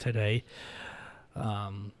place today.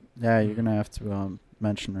 Yeah, you're gonna have to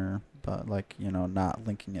mention her, but like, you know, not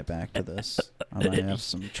linking it back to this. I might have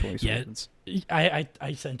some choice words. I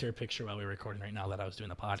sent her a picture while we were recording right now that I was doing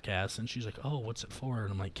the podcast, and she's like, "Oh, what's it for?"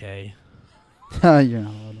 And I'm like, "Kay." You know, I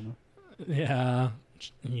don't know. Yeah,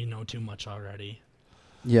 you know too much already.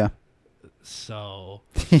 Yeah. So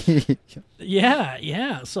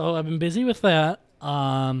yeah. So I've been busy with that.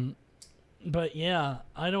 But yeah,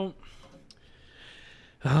 I don't.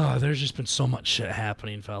 Oh, there's just been so much shit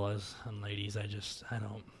happening, fellas and ladies. I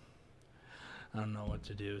don't know what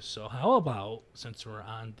to do. So how about, since we're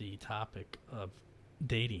on the topic of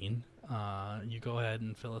dating, you go ahead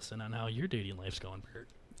and fill us in on how your dating life's going, Bert.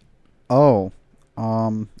 Oh,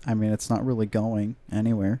 I mean, it's not really going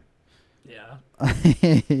anywhere. Yeah.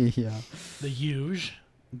 Yeah. The huge.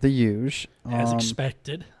 As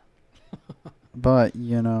expected. But,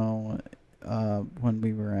 you know, when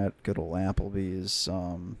we were at good old Applebee's,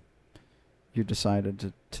 you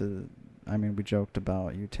decided to I mean, we joked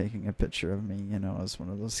about you taking a picture of me, you know, as one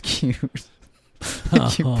of those cute pictures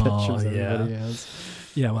everybody has.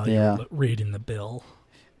 Yeah, while you were reading the bill.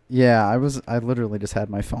 Yeah, I literally just had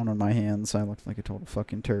my phone in my hand, so I looked like a total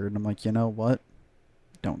fucking turd. And I'm like, you know what?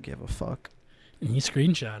 Don't give a fuck. And you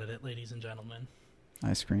screenshotted it, ladies and gentlemen. I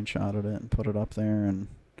screenshotted it and put it up there and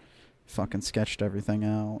fucking sketched everything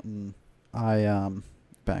out. And I,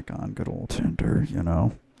 back on good old Tinder, you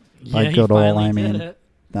know. Yeah, By good old, I mean did it.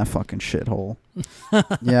 that fucking shithole.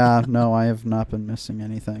 Yeah, no, I have not been missing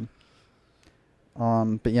anything.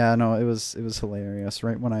 But yeah, no, it was hilarious.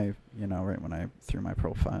 Right when I threw my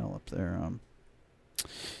profile up there,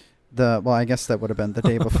 I guess that would have been the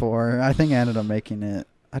day before. I think I ended up making it.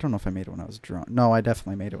 I don't know if I made it when I was drunk. No, I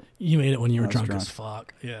definitely made it. You made it when you were drunk as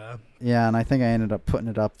fuck. Yeah. Yeah, and I think I ended up putting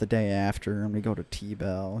it up the day after, and we go to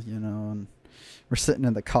T-Bell, you know, and we're sitting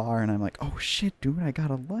in the car, and I'm like, oh shit, dude, I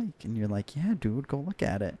got a like. And you're like, yeah, dude, go look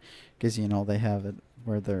at it. Because, you know, they have it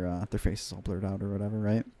where their face is all blurred out or whatever,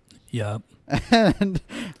 right? Yeah. And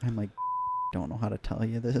I'm like, don't know how to tell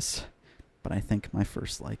you this, but I think my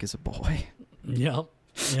first like is a boy. Yep.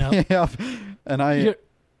 Yep. Yeah. And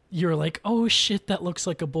you're like, oh shit, that looks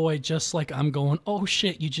like a boy, just like I'm going, oh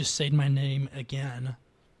shit, you just said my name again.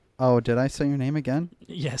 Oh, did I say your name again?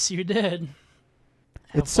 Yes, you did.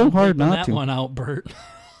 It's so hard not that to. That one out, Bert.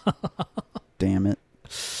 Damn it.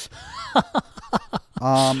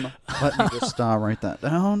 Let me just write that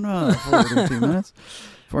down. 42 minutes.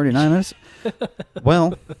 49 minutes.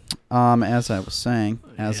 Well, as I was saying,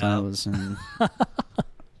 I was in...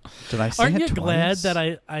 Did I say Aren't it you twice? glad that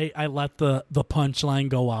I let the punchline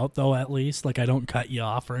go out, though, at least? Like, I don't cut you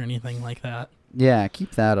off or anything like that? Yeah,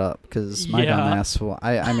 keep that up, because my dumb ass will...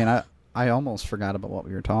 I almost forgot about what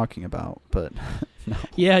we were talking about, but no.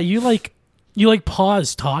 Yeah, you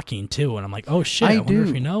pause talking, too, and I'm like, oh, shit, I wonder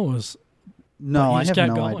if he knows. No, I have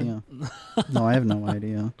no idea. No, I have no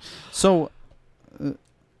idea. So,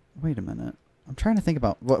 wait a minute. I'm trying to think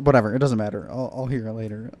about whatever. It doesn't matter. I'll hear it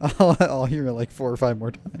later. I'll hear it like 4 or 5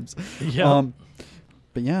 more times. Yeah.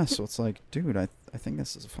 But yeah, so it's like, dude, I think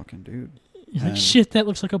this is a fucking dude. You're like, shit, that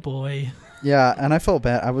looks like a boy. Yeah, and I felt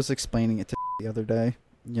bad. I was explaining it to the other day,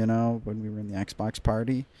 you know, when we were in the Xbox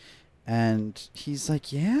party, And he's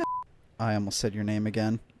like, yeah. I almost said your name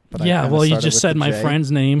again. But Yeah, well, you just said my J.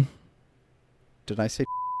 friend's name. Did I say?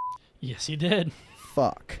 Yes, you did.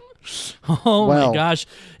 Fuck. Oh, my gosh.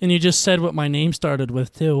 And you just said what my name started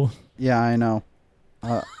with, too. Yeah, I know.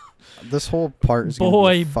 This whole part is going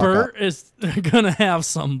to be Bert is going to have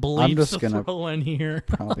some I'm bleeps just to gonna throw in here.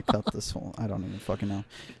 probably cut this whole... I don't even fucking know.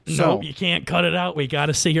 No, you can't cut it out. We got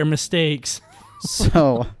to see your mistakes.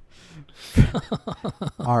 So,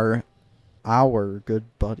 our good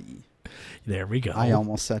buddy... There we go. I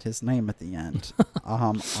almost said his name at the end.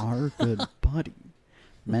 Our good buddy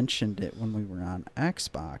mentioned it when we were on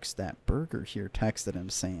Xbox. That Burger here texted him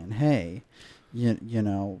saying, hey, you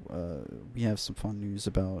know, we have some fun news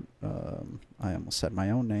about, I almost said my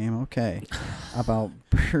own name, okay, about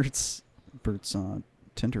Bert's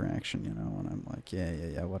Tinder action, you know, and I'm like,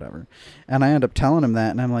 yeah, whatever. And I end up telling him that,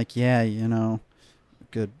 and I'm like, yeah, you know,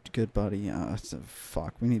 good buddy.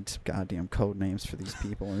 Fuck, we need some goddamn code names for these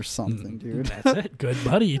people or something, dude. That's it. Good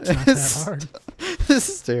buddy. It's not that hard. This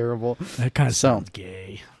is terrible. That kind of sounds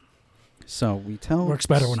gay. So we tell... Works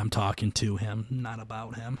better when I'm talking to him, not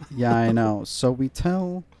about him. Yeah, I know. So we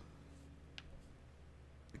tell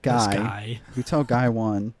Guy. We tell Guy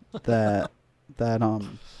 1 that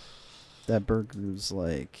Burger's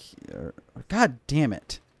like... God damn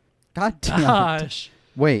it. God damn it. Gosh.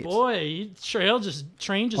 Wait. Boy, train just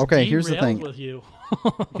okay, here's the thing. with you.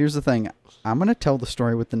 Here's the thing. I'm going to tell the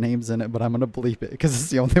story with the names in it, but I'm going to bleep it because it's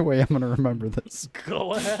the only way I'm going to remember this.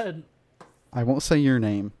 Go ahead. I won't say your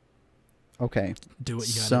name. Okay. Do what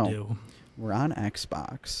you got to do. We're on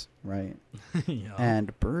Xbox, right? Yeah.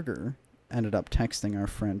 And Burger ended up texting our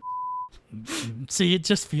friend. See, it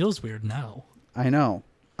just feels weird now. I know.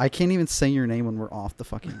 I can't even say your name when we're off the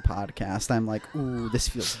fucking podcast. I'm like, ooh, this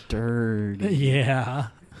feels dirty. Yeah.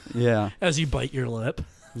 Yeah. As you bite your lip.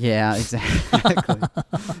 Yeah, exactly.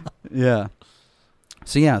 Yeah.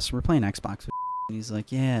 So we're playing Xbox. And he's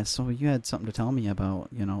like, yeah, so you had something to tell me about,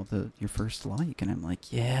 you know, your first like. And I'm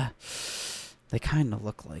like, yeah, they kind of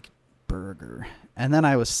look like Burger. And then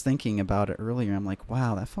I was thinking about it earlier. I'm like,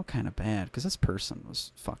 wow, that felt kind of bad because this person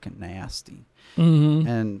was fucking nasty. Mm-hmm.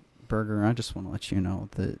 And Burger, I just want to let you know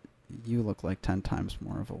that you look like 10 times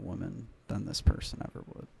more of a woman than this person ever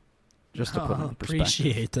would. Just to put it in perspective.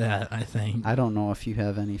 Appreciate that, I think. I don't know if you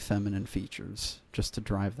have any feminine features, just to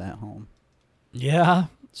drive that home. Yeah.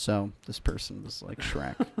 So this person was like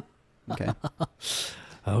Shrek. Okay.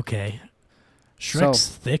 Okay. Shrek's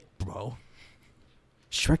thick, bro.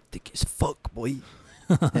 Shrek thick as fuck, boy.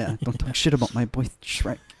 Yeah, don't talk shit about my boy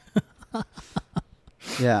Shrek.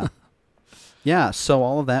 Yeah. Yeah, so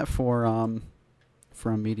all of that for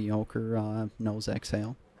a mediocre nose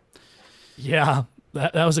exhale. Yeah,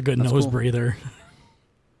 that was a good That's nose cool. breather.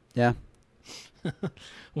 Yeah.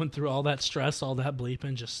 Went through all that stress, all that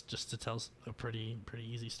bleeping, just to tell a pretty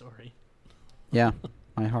easy story. Yeah,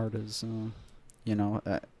 my heart is,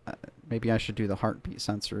 maybe I should do the heartbeat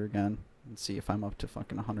sensor again and see if I'm up to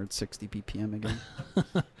fucking 160 BPM again.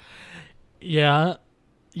 Yeah,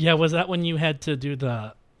 was that when you had to do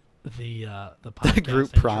the podcast The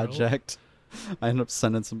group intro? project? I ended up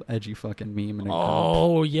sending some edgy fucking meme in a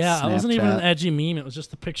Oh, group yeah. It wasn't even an Snapchat. edgy meme. It was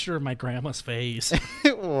just a picture of my grandma's face.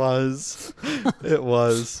 It was. It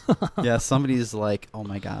was. Yeah, somebody's like, oh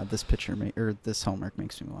my God, this picture or this homework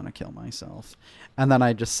makes me want to kill myself. And then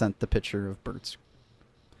I just sent the picture of Bert's.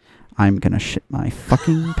 I'm going to shit my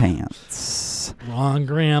fucking pants. Wrong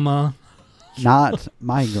grandma. Not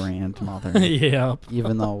my grandmother. Yep.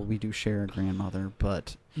 Even though we do share a grandmother,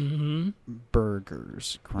 but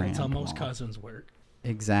Burger's grandma. That's how most cousins work.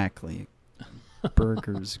 Exactly.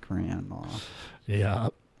 Burger's grandma. Yeah.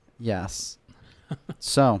 Yes.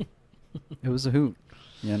 So, it was a hoot,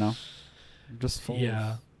 you know? Just full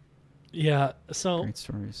Yeah. of Yeah. So great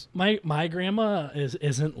stories. my grandma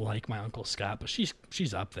isn't like my Uncle Scott, but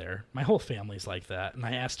she's up there. My whole family's like that. And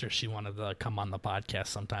I asked her if she wanted to come on the podcast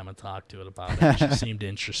sometime and talk to it about it. And she seemed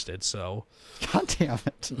interested, so God damn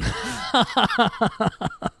it.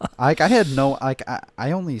 I had no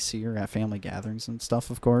I only see her at family gatherings and stuff,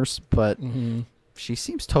 of course, but she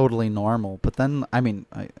seems totally normal. But then I mean,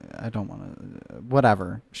 I don't want to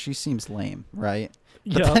whatever. She seems lame, right?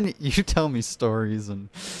 But then you tell me stories and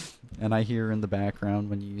I hear in the background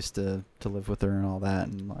when you used to live with her and all that,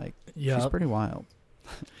 and like she's pretty wild.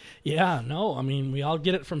 Yeah, no, I mean we all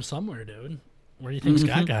get it from somewhere, dude. Where do you think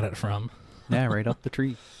Scott got it from? Yeah, right up the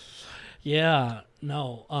tree. Yeah,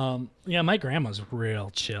 no. Yeah, my grandma's real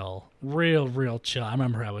chill. Real chill. I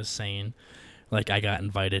remember I was saying, like, I got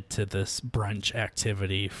invited to this brunch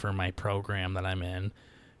activity for my program that I'm in,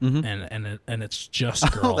 and it's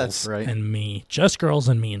just girls that's right. and me, just girls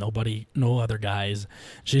and me, no other guys.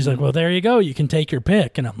 She's like, well, there you go, you can take your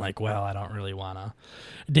pick. And I'm like, well, I don't really want to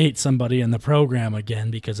date somebody in the program again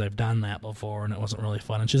because I've done that before and it wasn't really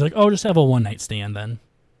fun. And she's like, oh, just have a one night stand then.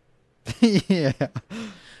 Yeah,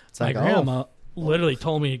 it's My like, grandma literally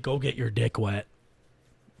told me, go get your dick wet.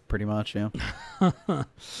 pretty much, yeah.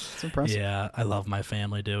 It's impressive. Yeah, I love my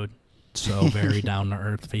family, dude. So very down to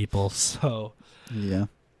earth people. So Yeah.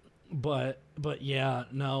 But yeah,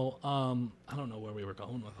 no, I don't know where we were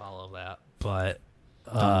going with all of that, but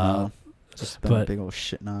just been a big old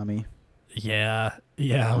shit on me. Yeah,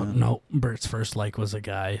 no, Bert's first like was a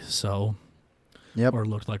guy, so Yep. or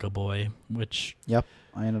looked like a boy, which Yep.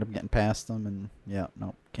 I ended up getting past them, and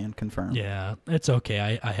can confirm. yeah, it's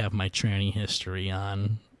okay. I have my tranny history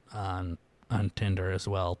on Tinder as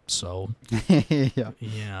well, so Yeah.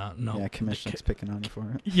 yeah, no, Yeah, Commissioner's picking on you for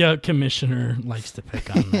it. yeah, Commissioner likes to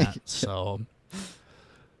pick on that, so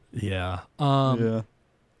yeah, Yeah.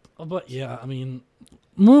 but yeah, I mean,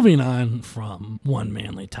 moving on from one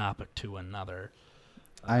manly topic to another.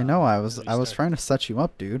 I know. I was trying to set you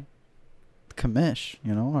up, dude. Commish,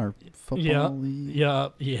 our football league.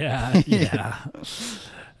 Yeah.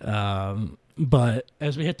 But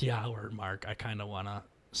as we hit the hour mark, I kind of want to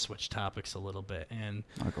switch topics a little bit, and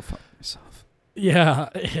I'll go fuck myself. yeah.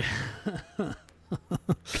 God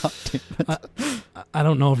damn it. I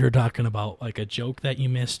don't know if you're talking about like a joke that you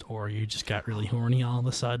missed or you just got really horny all of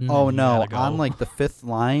a sudden. Oh and you no! gotta go. On like the 5th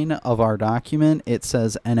line of our document, it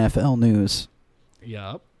says NFL news.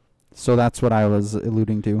 Yep. So that's what I was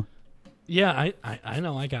alluding to. Yeah, I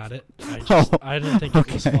know, I got it. I didn't think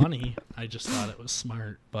it was funny. I just thought it was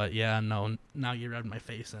smart. But yeah, no, now you read my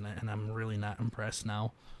face in it, and I'm really not impressed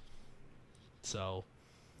now. So,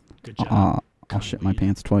 good job. I'll shit my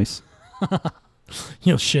pants twice.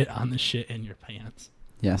 You'll shit on the shit in your pants.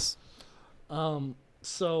 Yes.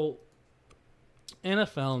 So,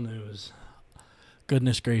 NFL news.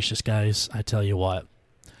 Goodness gracious, guys, I tell you what.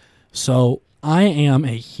 So, I am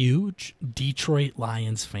a huge Detroit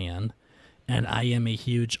Lions fan. And I am a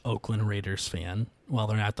huge Oakland Raiders fan. Well,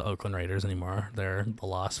 they're not the Oakland Raiders anymore. They're the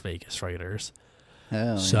Las Vegas Raiders.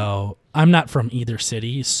 Hell so I'm not from either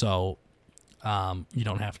city, so you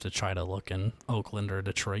don't have to try to look in Oakland or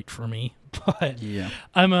Detroit for me. But yeah.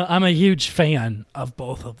 I'm a huge fan of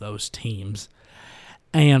both of those teams.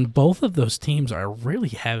 And both of those teams are really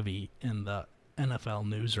heavy in the NFL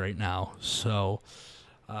news right now. So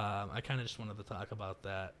I kind of just wanted to talk about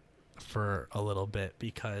that for a little bit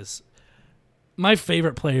because my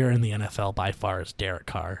favorite player in the NFL by far is Derek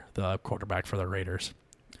Carr, the quarterback for the Raiders.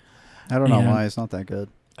 I don't know why. It's not that good.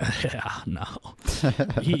 Yeah, no.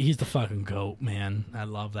 He's the fucking GOAT, man. I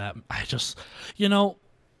love that.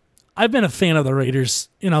 I've been a fan of the Raiders,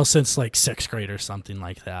 since like 6th grade or something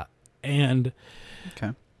like that. And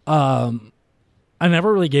okay. I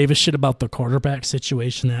never really gave a shit about the quarterback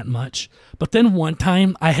situation that much. But then one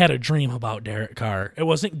time I had a dream about Derek Carr. It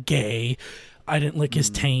wasn't gay. I didn't lick his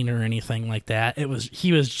taint or anything like that.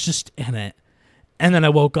 He was just in it. And then I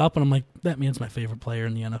woke up and I'm like, that man's my favorite player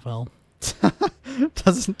in the NFL.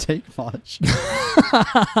 Doesn't take much.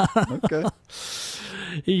 Okay.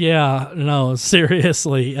 Yeah, no,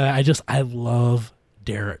 seriously. I love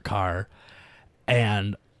Derek Carr.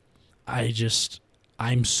 And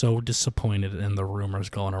I'm so disappointed in the rumors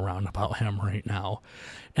going around about him right now.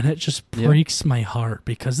 And it just breaks my heart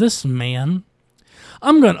because this man,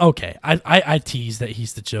 I tease that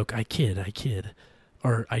he's the joke. I kid.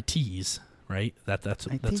 Or I tease, right? That's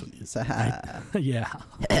what yeah.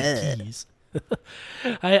 I tease.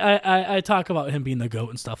 I talk about him being the GOAT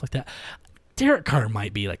and stuff like that. Derek Carr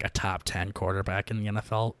might be like a top 10 quarterback in the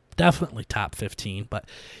NFL. Definitely top 15, but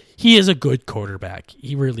he is a good quarterback.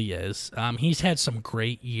 He really is. He's had some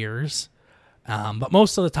great years, but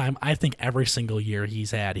most of the time, I think every single year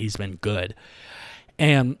he's been good.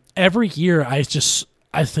 And every year, I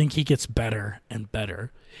think he gets better and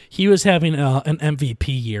better. He was having an MVP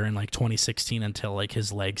year in like 2016 until like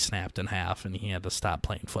his leg snapped in half and he had to stop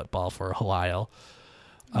playing football for a while.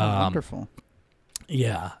 Wonderful.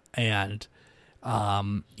 Yeah, and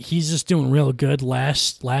he's just doing real good.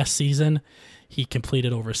 Last season, he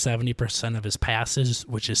completed over 70% of his passes,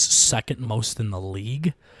 which is second most in the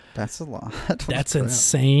league. That's a lot. That's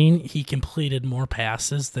insane. He completed more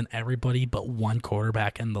passes than everybody but one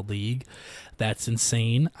quarterback in the league. That's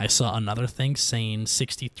insane. I saw another thing saying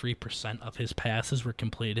 63% of his passes were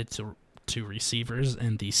completed to receivers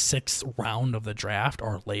in the 6th round of the draft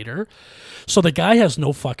or later. So the guy has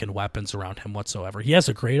no fucking weapons around him whatsoever. He has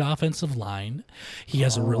a great offensive line. He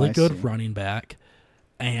has a really good running back.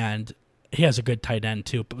 And he has a good tight end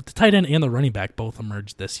too. But the tight end and the running back both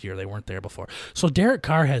emerged this year. They weren't there before. So Derek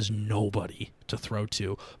Carr has nobody to throw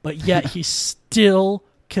to, but yet he's still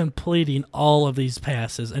completing all of these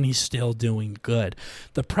passes, and he's still doing good.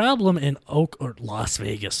 The problem in Las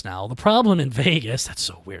Vegas now, the problem in Vegas, that's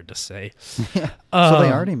so weird to say. Yeah. So they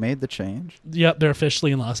already made the change? Yep, they're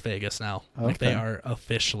officially in Las Vegas now. Okay. Like they are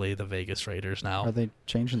officially the Vegas Raiders now. Are they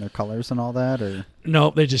changing their colors and all that? Or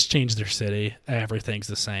No, they just changed their city. Everything's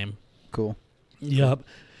the same. Cool. Yep.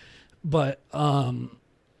 But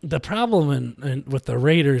the problem with the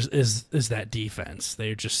Raiders is that defense.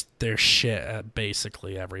 They're shit at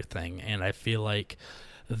basically everything, and I feel like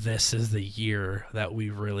this is the year that we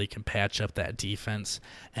really can patch up that defense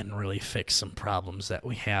and really fix some problems that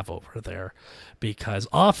we have over there, because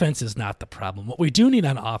offense is not the problem. What we do need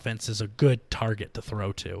on offense is a good target to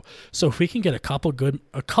throw to. So if we can get a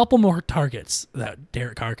couple more targets that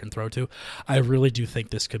Derek Carr can throw to, I really do think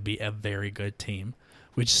this could be a very good team.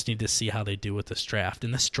 We just need to see how they do with this draft.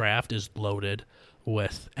 And this draft is loaded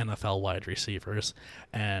with NFL wide receivers.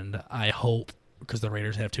 And I hope, because the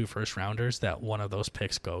Raiders have 2 first-rounders, that one of those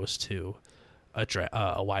picks goes to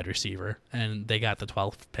a wide receiver. And they got the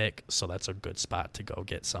 12th pick, so that's a good spot to go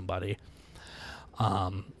get somebody.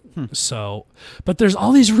 So, but there's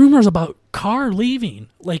all these rumors about Carr leaving.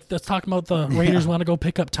 Like, let's talk about the Raiders want to go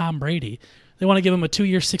pick up Tom Brady. They want to give him a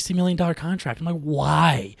 2-year, $60 million contract. I'm like,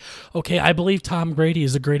 why? Okay, I believe Tom Brady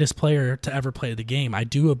is the greatest player to ever play the game. I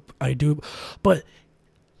do, but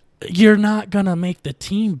you're not going to make the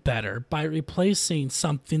team better by replacing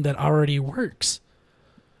something that already works.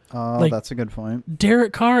 Oh, that's a good point.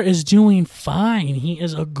 Derek Carr is doing fine. He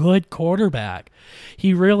is a good quarterback.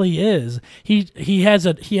 He really is. He had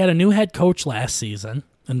a new head coach last season,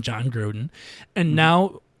 and John Gruden, and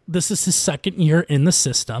now this is his 2nd year in the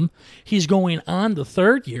system. He's going on the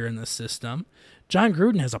 3rd year in the system. John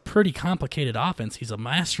Gruden has a pretty complicated offense. He's a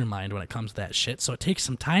mastermind when it comes to that shit, so it takes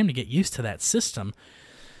some time to get used to that system.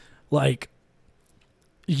 Like,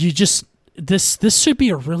 this should be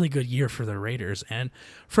a really good year for the Raiders, and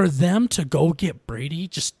for them to go get Brady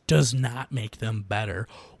just does not make them better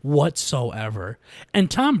whatsoever.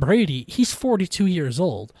 And Tom Brady, he's 42 years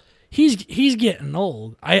old. He's getting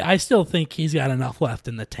old. I still think he's got enough left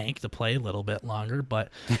in the tank to play a little bit longer, but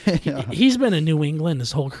he's been in New England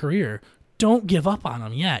his whole career. Don't give up on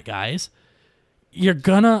him yet, guys. You're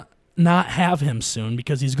going to not have him soon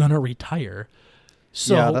because he's going to retire.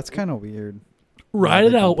 So yeah, that's kind of weird. Ride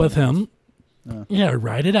it out with him. Yeah,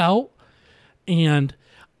 ride it out. And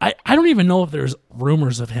I don't even know if there's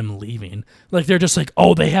rumors of him leaving. Like, they're just like,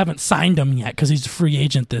 oh, they haven't signed him yet because he's a free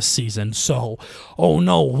agent this season. So, oh,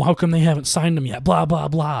 no, how come they haven't signed him yet? Blah, blah,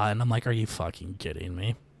 blah. And I'm like, are you fucking kidding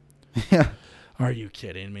me? Yeah. Are you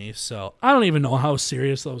kidding me? So I don't even know how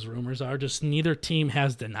serious those rumors are. Just neither team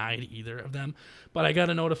has denied either of them. But I got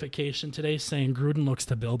a notification today saying Gruden looks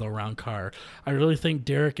to build around Carr. I really think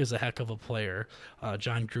Derek is a heck of a player.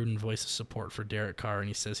 John Gruden voices support for Derek Carr, and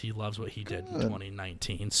he says he loves what he did in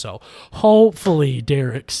 2019. So hopefully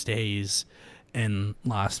Derek stays in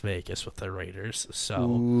Las Vegas with the Raiders. So,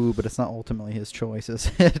 ooh, but it's not ultimately his choice,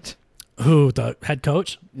 is it? Who, the head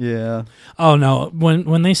coach? Yeah. Oh, no.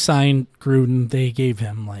 When they signed Gruden, they gave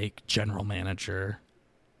him, like, general manager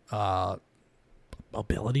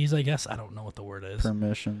abilities, I guess. I don't know what the word is.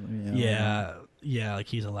 Permission. Yeah, like,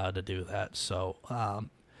 he's allowed to do that. So, gotcha.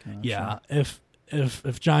 yeah,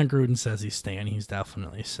 if John Gruden says he's staying, he's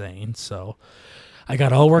definitely staying. So, I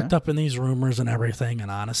got all worked up in these rumors and everything,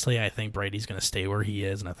 and honestly, I think Brady's going to stay where he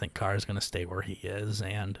is, and I think Carr's going to stay where he is,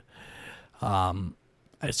 and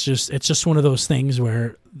it's just one of those things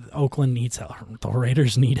where Oakland needs help. The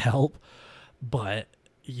Raiders need help, but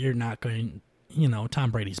you're not going,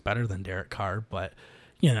 Tom Brady's better than Derek Carr, but,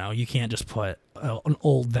 you can't just put an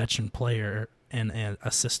old veteran player in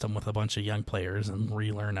a system with a bunch of young players and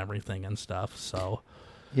relearn everything and stuff. So,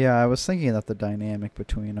 yeah, I was thinking that the dynamic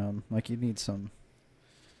between them, like, you need some,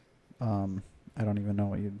 I don't even know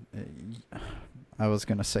what I was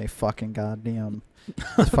going to say fucking goddamn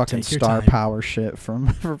fucking star power shit from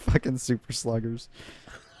fucking Super Sluggers.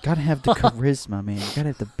 Gotta have the charisma, man. You gotta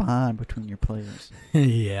have the bond between your players.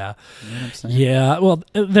 Yeah. You know what I'm saying? Yeah, well,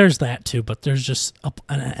 there's that too, but there's just an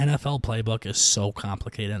NFL playbook is so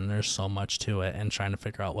complicated and there's so much to it, and trying to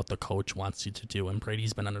figure out what the coach wants you to do. And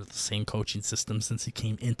Brady's been under the same coaching system since he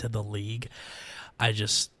came into the league.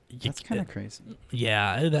 That's kind of crazy.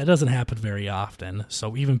 Yeah, that doesn't happen very often.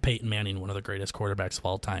 So even Peyton Manning, one of the greatest quarterbacks of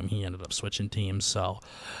all time, he ended up switching teams. So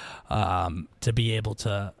to be able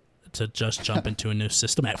to just jump into a new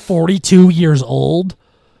system at 42 years old,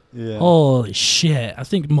 yeah, holy shit! I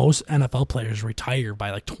think most NFL players retire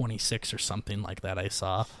by like 26 or something like that. I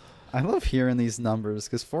saw. I love hearing these numbers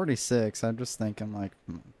because 46, I'm just thinking like,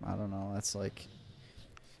 I don't know. That's like,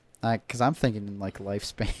 because I'm thinking in like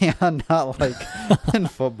lifespan, not like in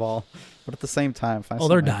football. But at the same time, if I see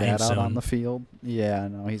they're my dying dad out soon. on the field, yeah,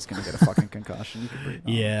 no, he's going to get a fucking concussion. You can breathe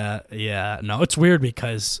on. Yeah. No, it's weird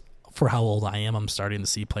because for how old I am, I'm starting to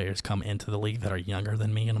see players come into the league that are younger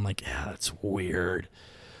than me. And I'm like, yeah, that's weird.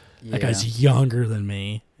 Yeah. That guy's younger than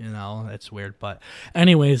me. That's weird. But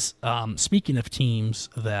anyways, speaking of teams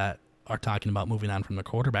that are talking about moving on from the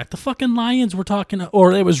quarterback, the fucking Lions were talking,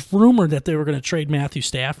 or it was rumored that they were going to trade Matthew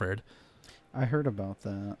Stafford. I heard about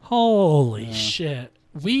that. Holy shit.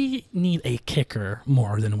 We need a kicker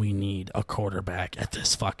more than we need a quarterback at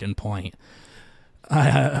this fucking point.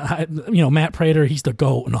 Matt Prater, he's the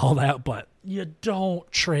GOAT and all that, but you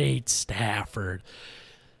don't trade Stafford.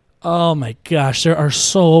 Oh my gosh, there are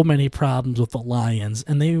so many problems with the Lions,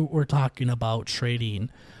 and they were talking about trading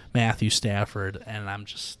Matthew Stafford, and I'm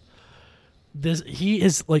just he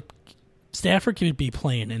is like, Stafford could be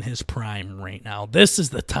playing in his prime right now. This is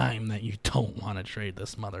the time that you don't want to trade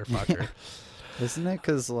this motherfucker. Isn't it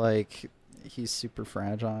because like he's super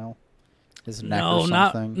fragile? His neck or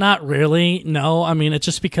something? Not really. No, I mean, it's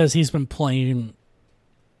just because he's been playing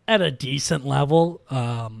at a decent level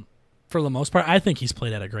for the most part. I think he's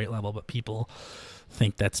played at a great level, but people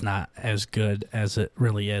think that's not as good as it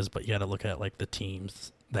really is. But you got to look at like the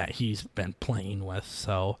teams that he's been playing with.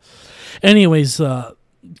 So anyways,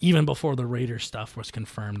 even before the Raiders stuff was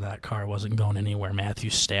confirmed that Carr wasn't going anywhere, Matthew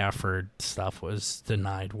Stafford stuff was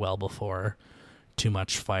denied well before too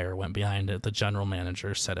much fire went behind it. The general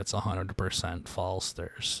manager said it's 100% false.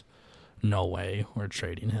 There's no way we're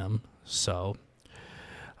trading him. So,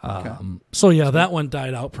 that one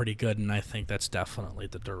died out pretty good, and I think that's definitely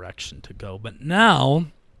the direction to go. But now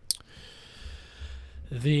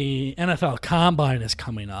the NFL Combine is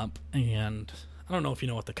coming up, and I don't know if you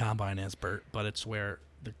know what the Combine is, Bert, but it's where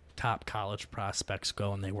the top college prospects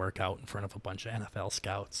go and they work out in front of a bunch of NFL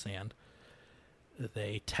scouts, and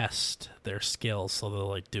they test their skills. So they'll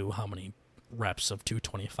like do how many reps of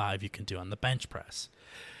 225 you can do on the bench press,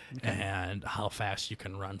 and how fast you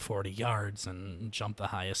can run 40 yards and jump the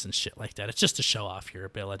highest and shit like that. It's just to show off your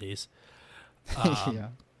abilities.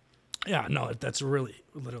 Yeah, no, that's really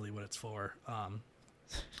literally what it's for.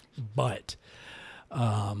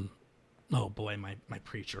 Oh boy, my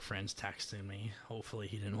preacher friend's texting me. Hopefully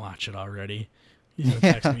he didn't watch it already. He's gonna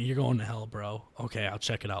text me, "You're going to hell, bro." Okay, I'll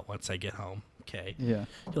check it out once I get home. Okay. Yeah.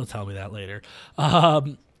 He'll tell me that later.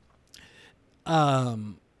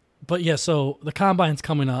 But yeah, so the Combine's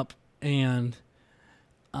coming up, and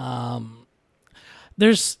I'm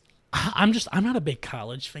not a big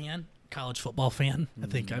college football fan. I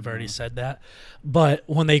think I've already said that. But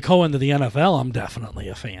when they go into the NFL, I'm definitely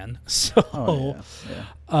a fan. So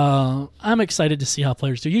I'm excited to see how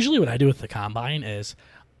players do. Usually what I do with the Combine is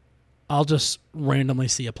I'll just randomly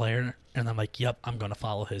see a player, and I'm like, yep, I'm going to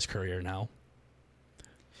follow his career now.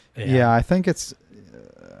 Yeah, I think it's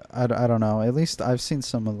I don't know. At least I've seen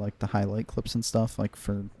some of like the highlight clips and stuff. Like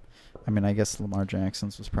I guess Lamar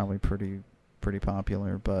Jackson's was probably pretty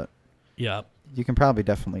popular, but yeah, you can probably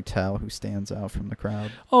definitely tell who stands out from the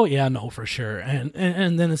crowd. Oh yeah, no, for sure.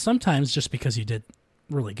 And then sometimes just because you did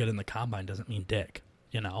really good in the Combine doesn't mean dick.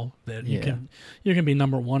 That you can be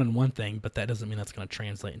number one in one thing, but that doesn't mean that's going to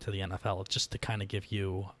translate into the NFL. It's just to kind of give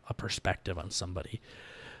you a perspective on somebody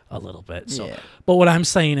a little bit. So, but what I'm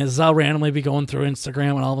saying is I'll randomly be going through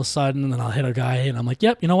Instagram, and all of a sudden, and then I'll hit a guy, and I'm like,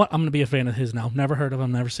 yep, you know what? I'm going to be a fan of his now. Never heard of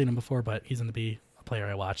him, never seen him before, but he's going to be a player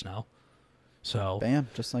I watch now. So, bam,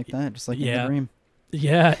 just like that, just like in the dream.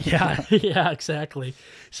 Yeah, exactly.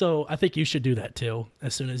 So I think you should do that too.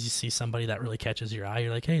 As soon as you see somebody that really catches your eye,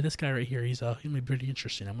 you're like, hey, this guy right here, he's gonna be pretty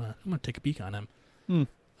interesting. I'm gonna take a peek on him.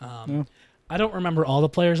 I don't remember all the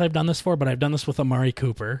players I've done this for, but I've done this with Amari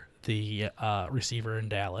Cooper, the receiver in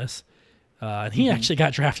Dallas. And he actually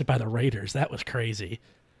got drafted by the Raiders. That was crazy.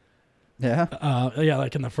 Yeah?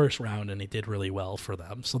 Like in the first round, and he did really well for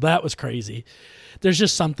them. So that was crazy. There's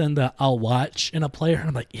just something that I'll watch in a player, and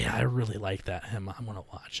I'm like, yeah, I really like that. I'm going to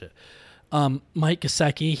watch it. Mike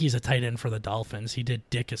Gesicki, he's a tight end for the Dolphins. He did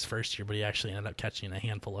dick his first year, but he actually ended up catching a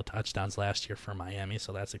handful of touchdowns last year for Miami,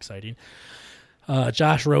 so that's exciting.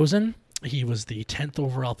 Josh Rosen, he was the 10th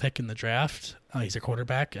overall pick in the draft. He's a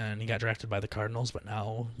quarterback, and he got drafted by the Cardinals, but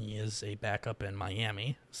now he is a backup in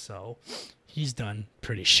Miami, so he's done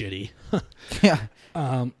pretty shitty. Yeah.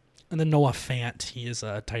 And then Noah Fant, he is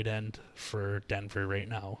a tight end for Denver right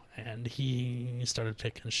now, and he started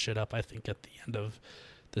picking shit up, I think, at the end of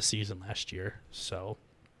the season last year. So,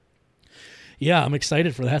 yeah, I'm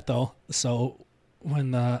excited for that, though. So,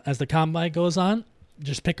 when as the Combine goes on,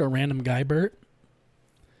 just pick a random guy, Bert,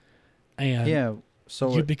 And yeah.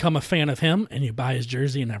 So you become a fan of him, and you buy his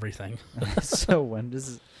jersey and everything. so when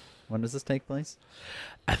does this take place?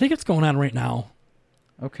 I think it's going on right now.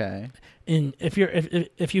 Okay. And if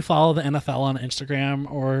you follow the NFL on Instagram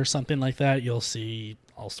or something like that, you'll see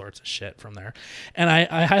all sorts of shit from there. And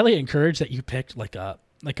I highly encourage that you pick like a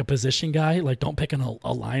position guy. Like, don't pick a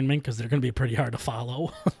lineman because they're going to be pretty hard to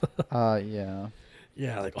follow. Yeah.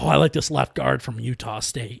 Yeah, like, I like this left guard from Utah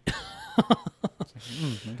State.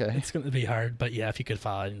 Okay. It's going to be hard. But, yeah, if you could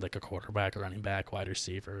find like a quarterback, running back, wide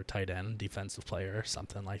receiver, tight end, defensive player,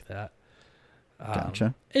 something like that.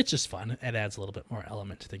 Gotcha. It's just fun. It adds a little bit more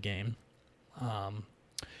element to the game.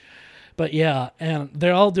 But, yeah, and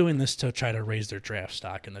they're all doing this to try to raise their draft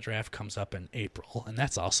stock, and the draft comes up in April, and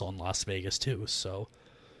that's also in Las Vegas too. So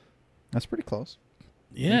that's pretty close.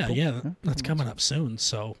 Yeah, April? yeah, that's coming up soon.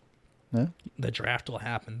 So yeah. The draft will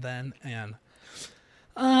happen then, and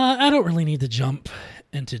I don't really need to jump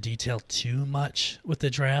into detail too much with the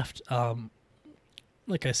draft.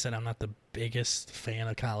 Like I said, I'm not the biggest fan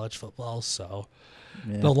of college football, so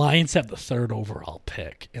the Lions have the 3rd overall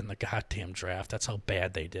pick in the goddamn draft. That's how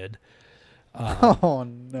bad they did. Oh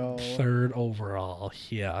no! 3rd overall,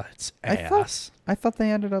 yeah, it's ass. I thought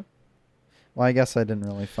they ended up. Well, I guess I didn't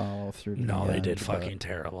really follow through. No, they did fucking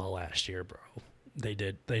terrible last year, bro. They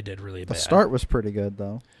did really bad. The start was pretty good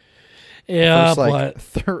though. Yeah,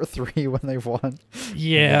 first, but 3 when they won.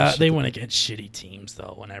 Yeah, they went against shitty teams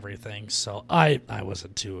though and everything. So I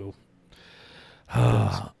wasn't too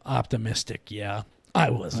optimistic. Yeah, I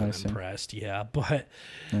wasn't impressed. Yeah, but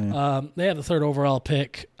they have the 3rd overall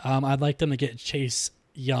pick. I'd like them to get Chase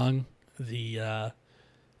Young.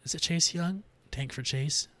 Is it Chase Young? Tank for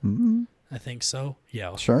Chase. Mm-hmm. I think so.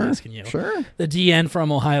 Yeah, sure. I'm asking you. Sure. The DN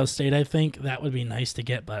from Ohio State, I think that would be nice to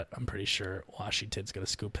get, but I'm pretty sure Washington's going to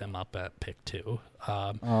scoop him up at pick 2.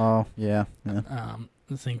 Yeah. I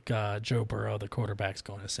think Joe Burrow, the quarterback's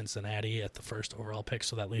going to Cincinnati at the 1st overall pick,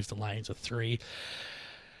 so that leaves the Lions with 3.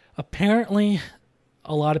 Apparently,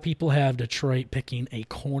 a lot of people have Detroit picking a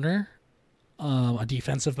corner, a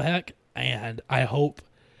defensive back, and I hope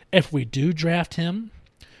if we do draft him,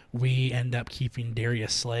 we end up keeping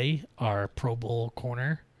Darius Slay, our Pro Bowl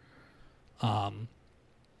corner.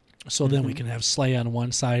 So then we can have Slay on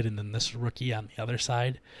one side and then this rookie on the other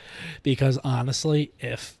side. Because honestly,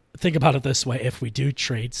 think about it this way, if we do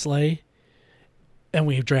trade Slay and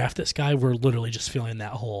we draft this guy, we're literally just filling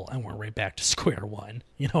that hole and we're right back to square one.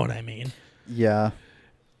 You know what I mean? Yeah.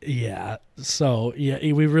 Yeah. So,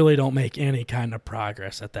 yeah, we really don't make any kind of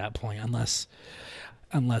progress at that point unless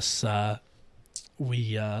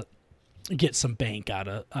we get some bank out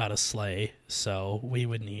of Slay. So we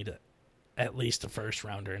would need at least a 1st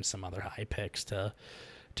rounder and some other high picks to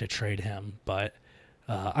trade him. But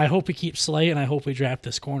I hope we keep Slay, and I hope we draft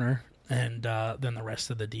this corner, and then the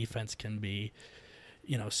rest of the defense can be,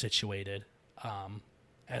 situated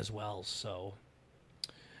as well. So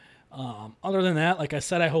other than that, like I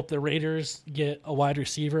said, I hope the Raiders get a wide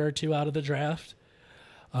receiver or 2 out of the draft.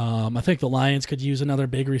 I think the Lions could use another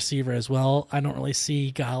big receiver as well. I don't really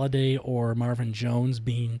see Galladay or Marvin Jones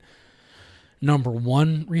being number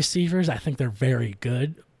 1 receivers. I think they're very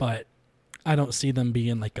good, but I don't see them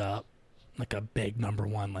being like a big number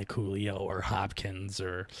 1 like Julio or Hopkins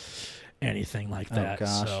or anything like that. Oh,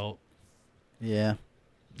 gosh. So yeah,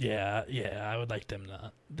 I would like them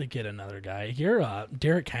to get another guy. Here,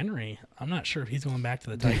 Derrick Henry. I'm not sure if he's going back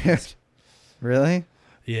to the Titans. Really?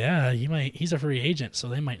 Yeah, he might. He's a free agent, so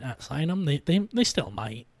they might not sign him. They still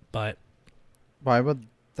might, but why would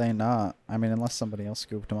they not? I mean, unless somebody else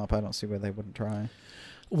scooped him up, I don't see why they wouldn't try.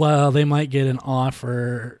 Well, they might get an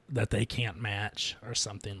offer that they can't match or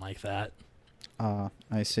something like that.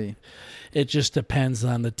 I see. It just depends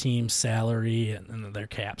on the team's salary and their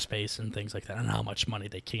cap space and things like that, and how much money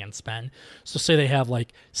they can spend. So, say they have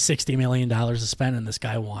like $60 million to spend, and this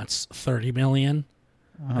guy wants $30 million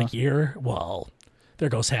a year. Well, there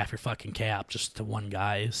goes half your fucking cap just to one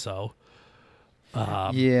guy. So,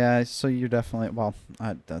 yeah. So you're definitely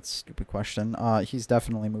that's a stupid question. He's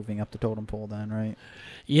definitely moving up the totem pole then, right?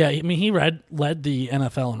 Yeah, I mean he led the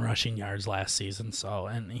NFL in rushing yards last season. So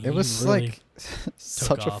it was really like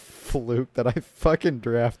such a fluke that I fucking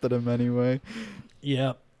drafted him anyway.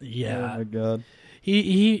 Yep. Yeah. Oh my god.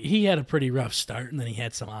 He had a pretty rough start, and then he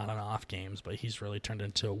had some on and off games, but he's really turned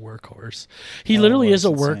into a workhorse. He literally is a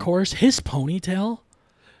workhorse. His ponytail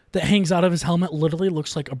that hangs out of his helmet literally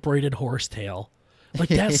looks like a braided horse tail. Like,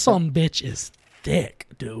 that some bitch is thick,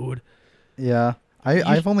 dude. Yeah.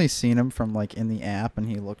 I've only seen him from, like, in the app, and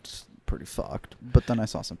he looked pretty fucked. But then I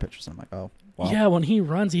saw some pictures, and I'm like, oh, wow. Yeah, when he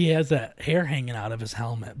runs, he has that hair hanging out of his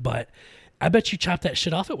helmet. But I bet you chop that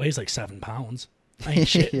shit off, it weighs like 7 pounds. I ain't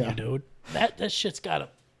shitting Yeah. you, dude. That shit's gotta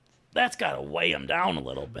weigh him down a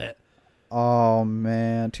little bit. Oh,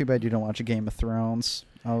 man. Too bad you don't watch a Game of Thrones.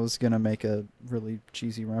 I was going to make a really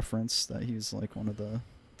cheesy reference that he's like one of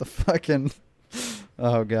the fucking...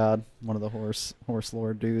 Oh, God. One of the horse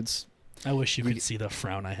lord dudes. I wish you could see the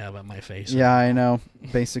frown I have on my face. Yeah, I know.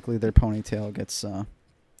 Basically, their ponytail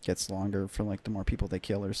gets longer for like the more people they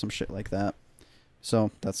kill or some shit like that.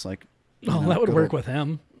 So that's like... that would work with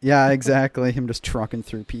him. Yeah, exactly. Him just trucking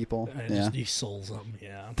through people. He souls them,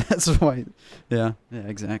 yeah. That's why. Yeah,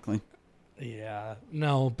 exactly. Yeah,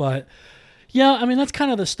 no, but... Yeah, I mean, that's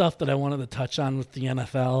kind of the stuff that I wanted to touch on with the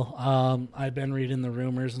NFL. I've been reading the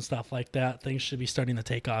rumors and stuff like that. Things should be starting to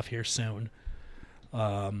take off here soon.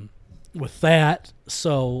 With that,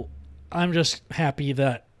 so I'm just happy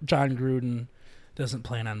that John Gruden doesn't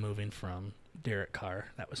plan on moving from Derek Carr.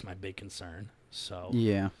 That was my big concern. So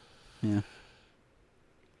Yeah.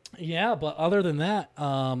 Yeah, but other than that,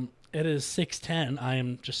 it is 6:10. I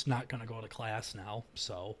am just not going to go to class now.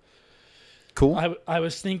 So Cool. I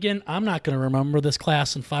was thinking I'm not going to remember this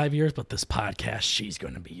class in 5 years, but this podcast, she's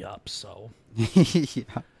going to be up. So Yeah.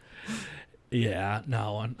 yeah,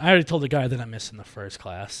 no, and I already told the guy that I'm missing the first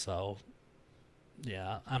class. So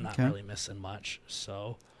yeah, I'm not really missing much.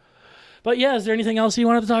 So, but yeah, is there anything else you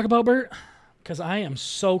wanted to talk about, Bert? Because I am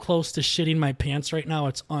so close to shitting my pants right now.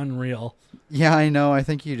 It's unreal. Yeah, I know. I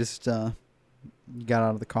think you just got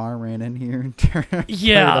out of the car, ran in here. And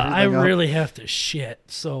Yeah, I up. really have to shit.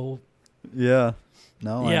 So Yeah.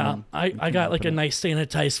 No. yeah, I I got like a nice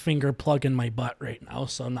sanitized finger plug in my butt right now,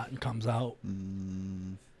 so nothing comes out.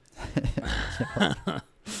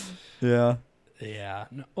 Yeah. Yeah.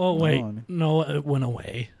 No, oh wait, no, it went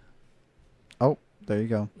away. Oh, there you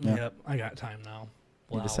go. Yeah. Yep, I got time now.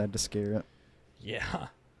 You Wow. just had to scare it. Yeah.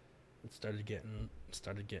 It started getting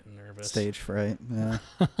nervous. Stage fright. Yeah.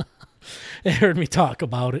 They heard me talk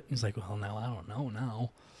about it. He's like, well, now I don't know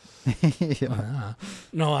now. Yeah.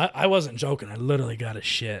 No, I wasn't joking. I literally got a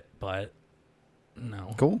shit, but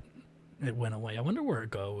no. Cool. It went away. I wonder where it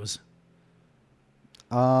goes.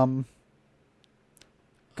 Good I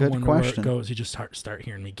wonder question. Where it goes. You just start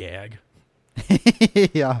hearing me gag.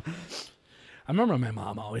 Yeah. I remember my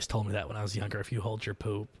mom always told me that when I was younger. If you hold your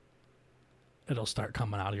poop, it'll start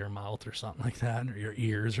coming out of your mouth or something like that, or your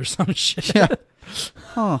ears or some shit. Yeah.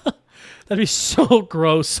 Huh. That'd be so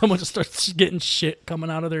gross. Someone just starts getting shit coming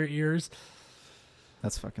out of their ears.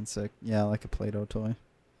 That's fucking sick. Yeah, like a Play-Doh toy.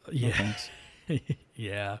 Yeah. No thanks.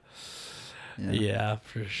 Yeah,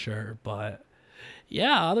 for sure. But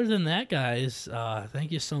yeah, other than that, guys,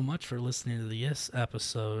 thank you so much for listening to this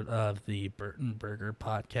episode of the BurtnBurger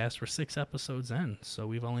Podcast. We're 6 episodes in, so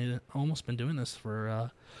we've only almost been doing this for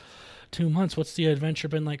 2 months. What's the adventure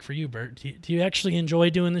been like for you, Bert? Do you actually enjoy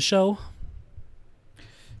doing the show?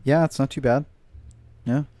 Yeah, it's not too bad.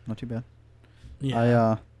 Yeah, not too bad.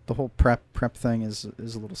 Yeah. The whole prep thing is a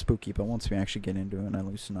little spooky, but once we actually get into it and I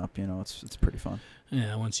loosen up, it's pretty fun.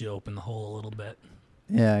 Yeah, once you open the hole a little bit.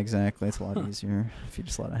 Yeah, exactly. It's a lot easier if you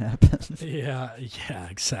just let it happen. Yeah,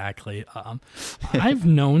 exactly. I've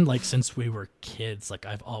known, like, since we were kids, like,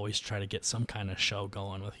 I've always tried to get some kind of show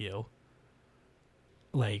going with you.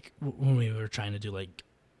 Like, when we were trying to do, like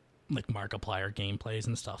Markiplier gameplays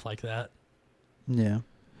and stuff like that. Yeah.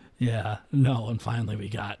 Yeah, no, and finally we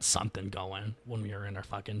got something going when we were in our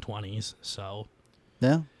fucking 20s, so...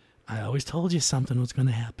 Yeah. I always told you something was going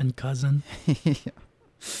to happen, cousin.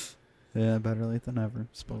 Yeah, better late than never, I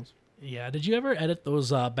suppose. Yeah, did you ever edit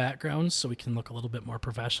those backgrounds so we can look a little bit more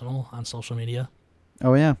professional on social media?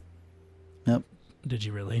 Oh, yeah. Yep. Did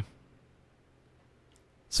you really?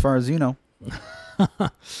 As far as you know.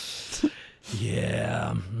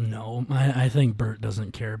 Yeah, no. I think Bert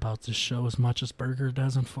doesn't care about this show as much as Burger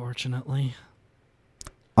does, unfortunately.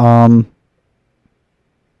 Maybe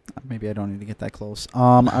I don't need to get that close.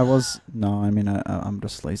 I'm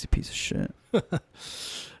just a lazy piece of shit.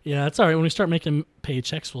 Yeah, it's all right. When we start making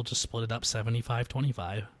paychecks, we'll just split it up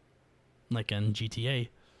 75-25, like in GTA.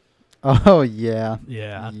 Oh, yeah.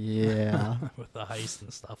 Yeah. Yeah. With the heist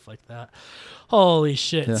and stuff like that. Holy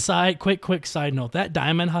shit. Yeah. Quick side note. That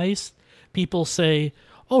diamond heist, people say,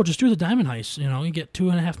 oh, just do the diamond heist. You get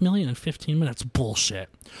 $2.5 million in 15 minutes. Bullshit.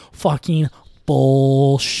 Fucking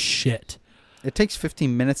bullshit. It takes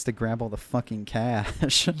 15 minutes to grab all the fucking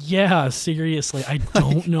cash. Yeah, seriously. I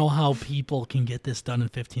don't know how people can get this done in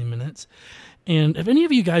 15 minutes. And if any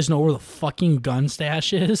of you guys know where the fucking gun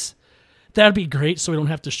stash is, that'd be great so we don't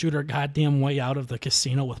have to shoot our goddamn way out of the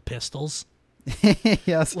casino with pistols.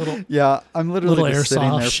 Yes. I'm literally just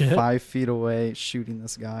sitting there shit. 5 feet away shooting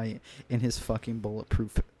this guy in his fucking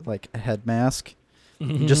bulletproof, like, head mask.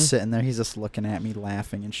 Just sitting there. He's just looking at me,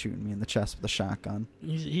 laughing, and shooting me in the chest with a shotgun.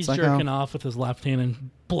 He's jerking off with his left hand and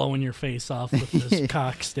blowing your face off with his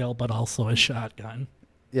cock still, but also his shotgun.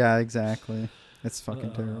 Yeah, exactly. It's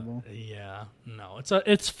fucking terrible. Yeah, no,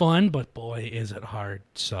 it's fun, but boy, is it hard.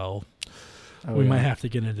 So we might have to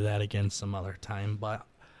get into that again some other time. But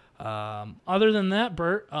other than that,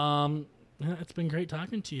 Bert, it's been great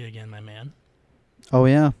talking to you again, my man. Oh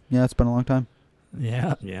yeah, it's been a long time.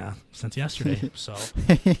 Yeah, since yesterday. So,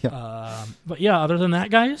 Yeah. but yeah, other than that,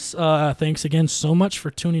 guys, thanks again so much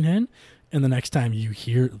for tuning in. And the next time you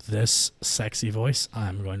hear this sexy voice,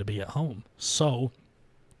 I'm going to be at home. So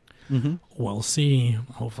we'll see.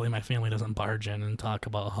 Hopefully my family doesn't barge in and talk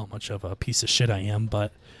about how much of a piece of shit I am,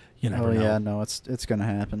 but you never know. Yeah, no, it's going to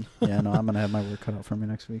happen. Yeah, no, I'm going to have my work cut out for me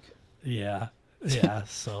next week. Yeah,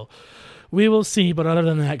 so we will see. But other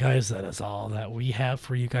than that, guys, that is all that we have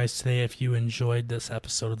for you guys today. If you enjoyed this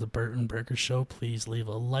episode of the BurtnBurger Show, please leave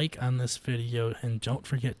a like on this video, and don't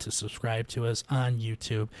forget to subscribe to us on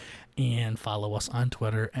YouTube and follow us on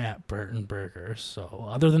Twitter at BurtnBurger. So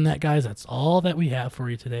other than that, guys, that's all that we have for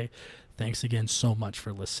you today. Thanks again so much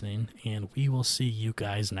for listening, and we will see you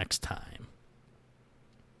guys next time.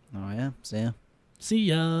 Oh, yeah. See ya. See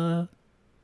ya.